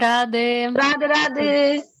 Радhe.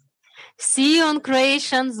 Радhe. See you on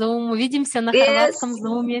Croatian Zoom. Увидимся на хорватском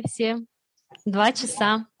Zoom все. 2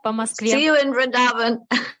 часа по Москве. See you in Vrindavan.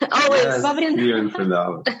 Always. Yes, see you in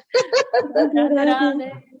Vrindavan.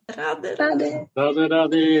 Radhe.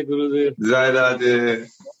 Radhe, Gurudev. Jai Radhe.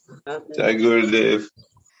 Jai Gurudev.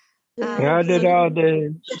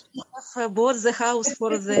 Radhe. Bought the house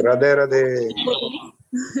for the... Radhe.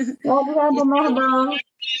 Radhe Mahadam.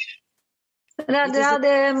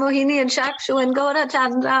 Radhe, Mohini and Shakshu and Gaura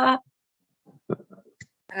Chandra.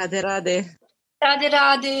 Radhe.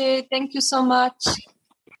 Radhe. Thank you so much.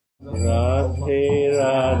 Radhe,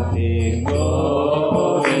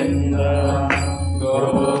 Govinda,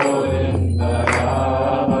 Govinda,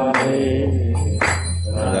 Radhe,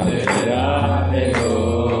 Radhe,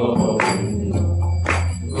 Govinda,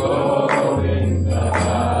 Govinda,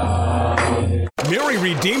 Radhe. Mary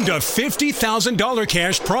redeemed a $50,000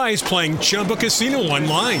 cash prize playing Chumba Casino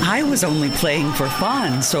online. I was only playing for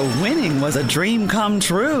fun, so winning was a dream come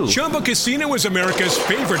true. Chumba Casino is America's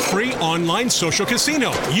favorite free online social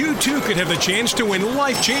casino. You too could have the chance to win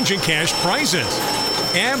life-changing cash prizes.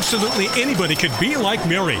 Absolutely anybody could be like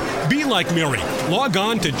Mary. Be like Mary. Log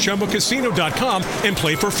on to ChumbaCasino.com and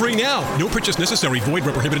play for free now. No purchase necessary. Void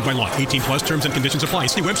where prohibited by law. 18 plus terms and conditions apply.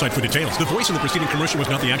 See website for details. The voice in the preceding commercial was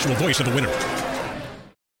not the actual voice of the winner.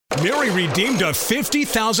 Mary redeemed a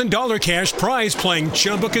 $50,000 cash prize playing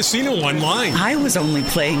Chumba Casino online. I was only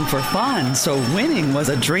playing for fun, so winning was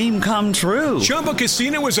a dream come true. Chumba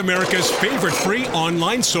Casino is America's favorite free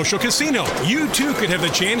online social casino. You too could have the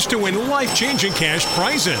chance to win life-changing cash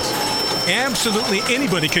prizes. Absolutely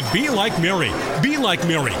anybody could be like Mary. Be like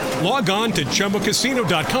Mary. Log on to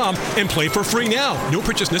ChumbaCasino.com and play for free now. No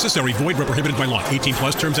purchase necessary. Void where prohibited by law. 18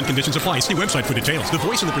 plus terms and conditions apply. See website for details. The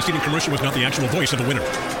voice in the preceding commercial was not the actual voice of the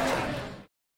winner.